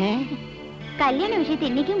மாட்டேன். கல்யாண விஷயத்தை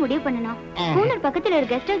இன்னைக்கு முடிவு பண்ணணும். கூனூர் பக்கத்துல ஒரு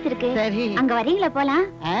கெஸ்ட் ஹவுஸ் இருக்கு. சரி. அங்க வரீங்களா? போலாம்.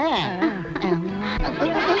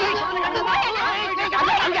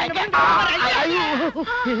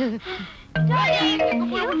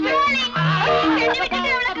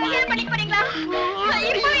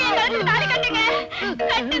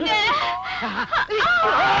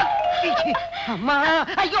 அம்மா,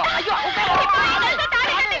 ஐயோ ஐயோ,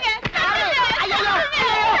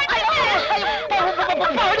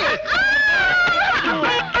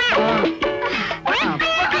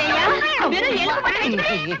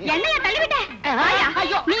 என்னைய தள்ளிவிட்ட?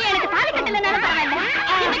 நீ எனக்கு தாலி கட்டலனாலும் பரவாயில்ல,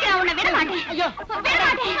 இன்னைக்கு நான் உன்னை விட மாட்டேன்.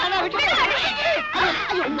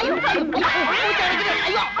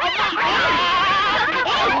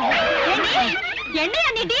 என்னையா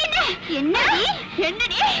நீ டீன்னு? என்னடி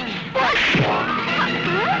என்னடி?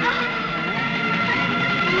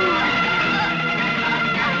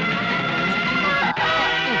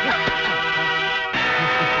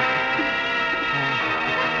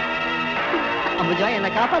 அம்புஜா, என்னை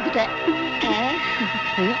காப்பாத்திட்டேன்.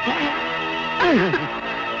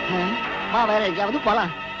 வா, வேற எங்கேயாவது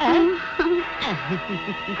போலாம்.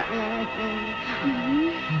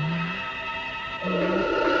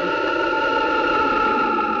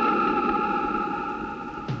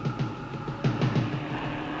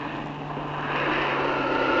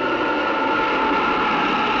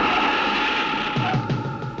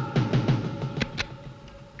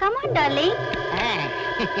 Come on, darling.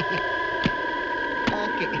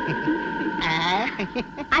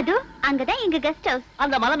 அது அங்கதான் எங்க கெஸ்ட் ஹவுஸ்.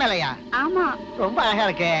 அந்த மலை மேலையா? ஆமா. ரொம்ப அழகா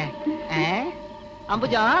இருக்கு.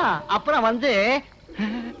 அம்புஜா, அப்புறம் வந்து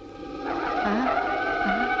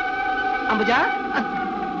அம்புஜா,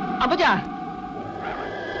 அம்புஜா,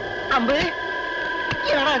 அம்பு,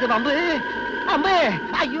 என்னடா இது அம்பு? அம்பு,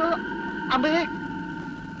 ஐயோ அம்பு.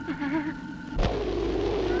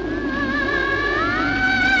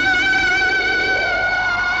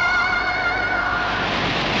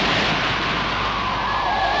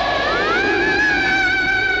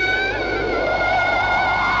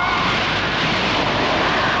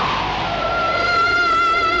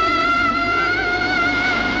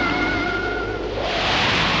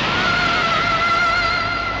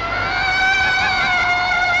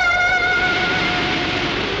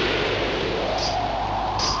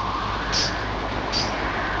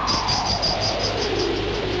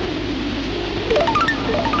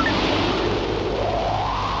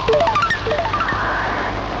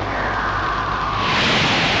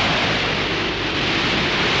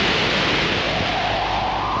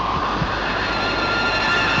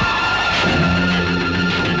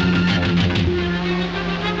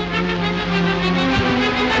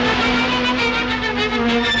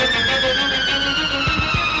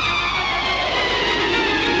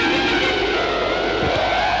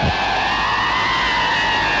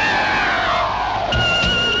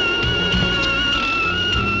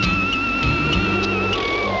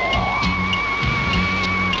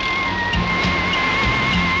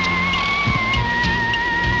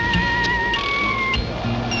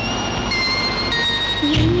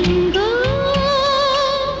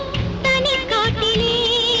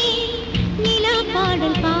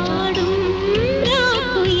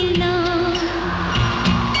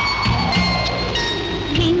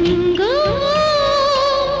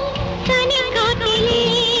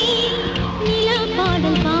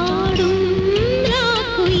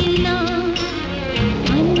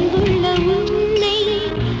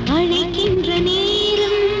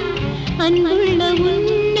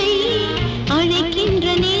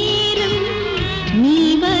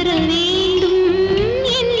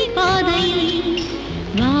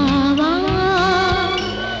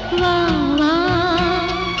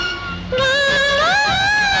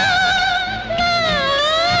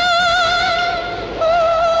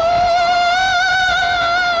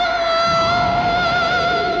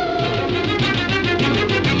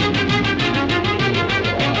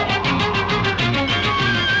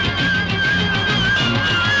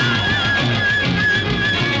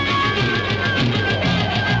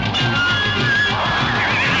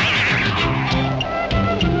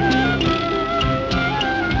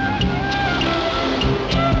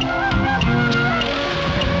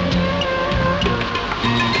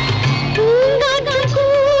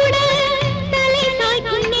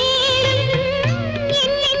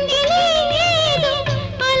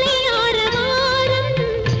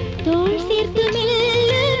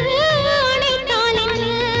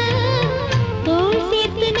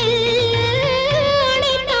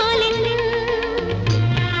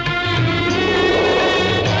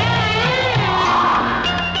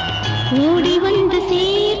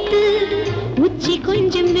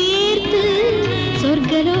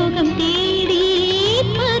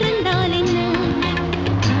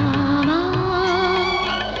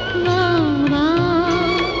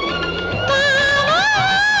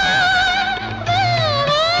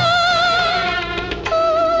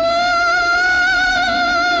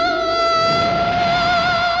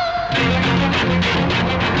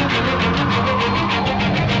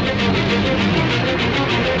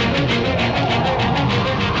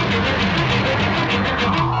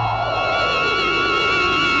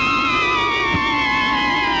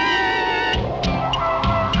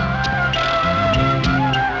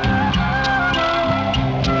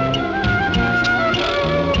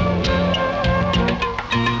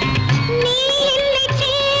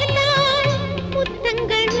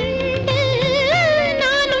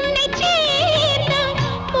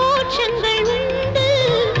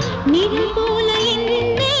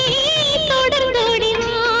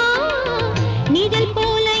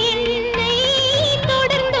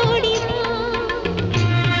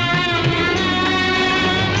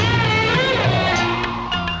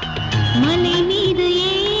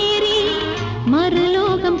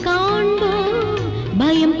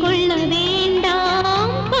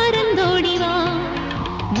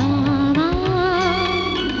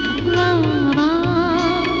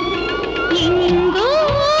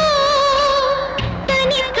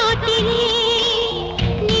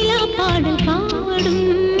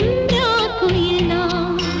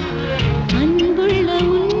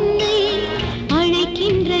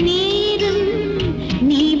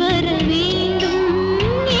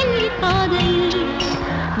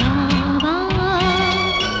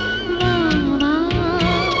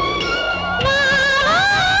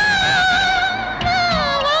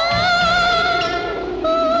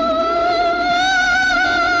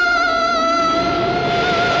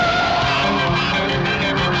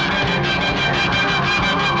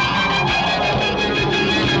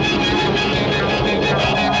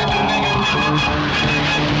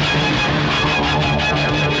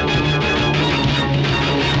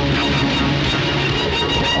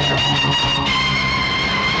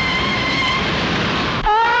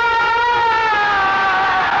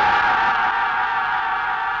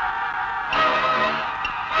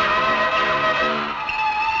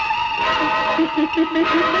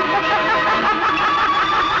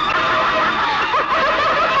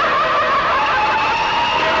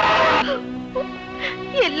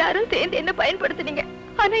 சேர்ந்து என்ன பயன்படுத்துனீங்க.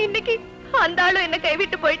 ஆனா இன்னைக்கு அந்த ஆளும் என்ன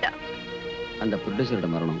கைவிட்டு போயிட்டான். அந்த ப்ரொடியூசரோட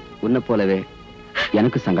மரணம் உன்னை போலவே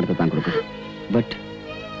எனக்கு சங்கடத்தை தான் கொடுக்குது. பட்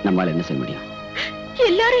நம்மால என்ன செய்ய முடியும்?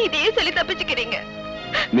 எல்லாரும் இதையே சொல்லி தப்பிச்சுக்கிறீங்க.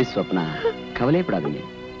 மிஸ் ஸ்வப்னா, கவலைப்படாதீங்க.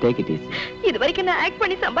 Take it easy. இது வரைக்கும் நான் ஆக்ட்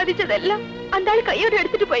பண்ணி சம்பாதிச்சதெல்லாம் அந்த ஆளு கையோட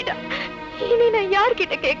எடுத்துட்டு போயிட்டான். இனி நான்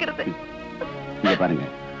யார்கிட்ட கேக்குறது? இங்க பாருங்க,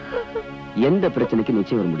 எந்த பிரச்சனைக்கு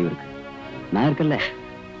நிச்சயம் ஒரு முடிவு இருக்கு. நான் இருக்கல.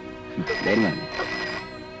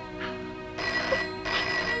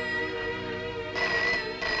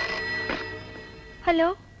 ஹலோ,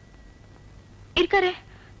 இருக்காரே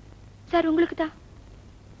சார், உங்களுக்கு தான்.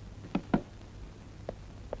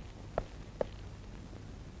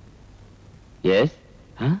 எஸ்.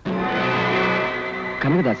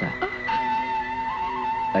 கனகதாசா?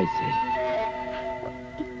 ஐ சே.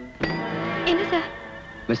 என்ன சார்?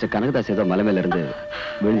 மிஸ்டர் கனகதாஸ் ஏதோ மலை மேல இருந்து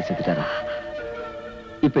விழுந்து செத்துட்டாரா?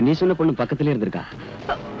 இப்ப நீ சொன்ன பொண்ணு பக்கத்திலே இருந்திருக்கா?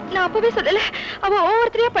 நான் அப்பவே சொல்லல, அவ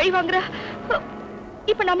ஒவ்வொருத்தரையா பழி வாங்குறா.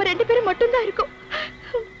 இப்ப நம்ம 2 பேரும் மட்டும்தான் இருக்கோம்.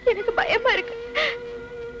 எனக்கு பயமா இருக்கு.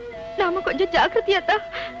 நாம கொஞ்சம் ஜாக்கிரதையா தான்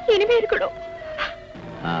இனிமே இருக்கணும்.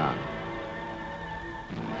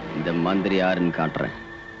 இந்த மந்திரி யாருன்னு காட்டுறேன்.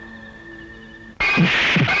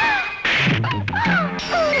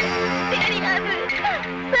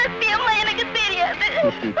 சத்தியமா எனக்கு தெரியாது.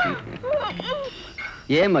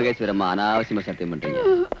 ஏன் மகேஸ்வரம்மா அனாவசியமா சத்தியம் பண்றீங்க?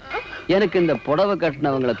 எனக்கு இந்த புடவை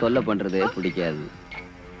கட்டினவங்களை தொல்லை பண்றதே பிடிக்காது.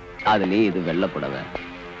 அதுலயும் இது வெள்ளை புடவை.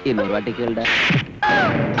 இன்னொரு வாட்டி கேளுடா.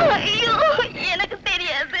 ஐயோ, எனக்கு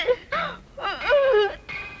தெரியாது.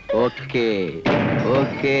 ஓகே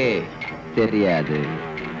ஓகே, தெரியாது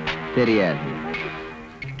தெரியாது.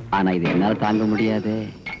 ஆனா இது என்னால தாங்க முடியாது.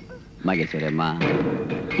 மகேஸ்வரம்மா,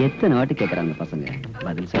 எத்தனை வாட்டி கேட்கறாங்க பசங்க,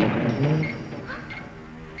 பதில் சொல்லக்கூடாது.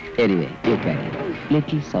 Anyway, you can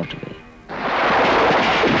little soft way.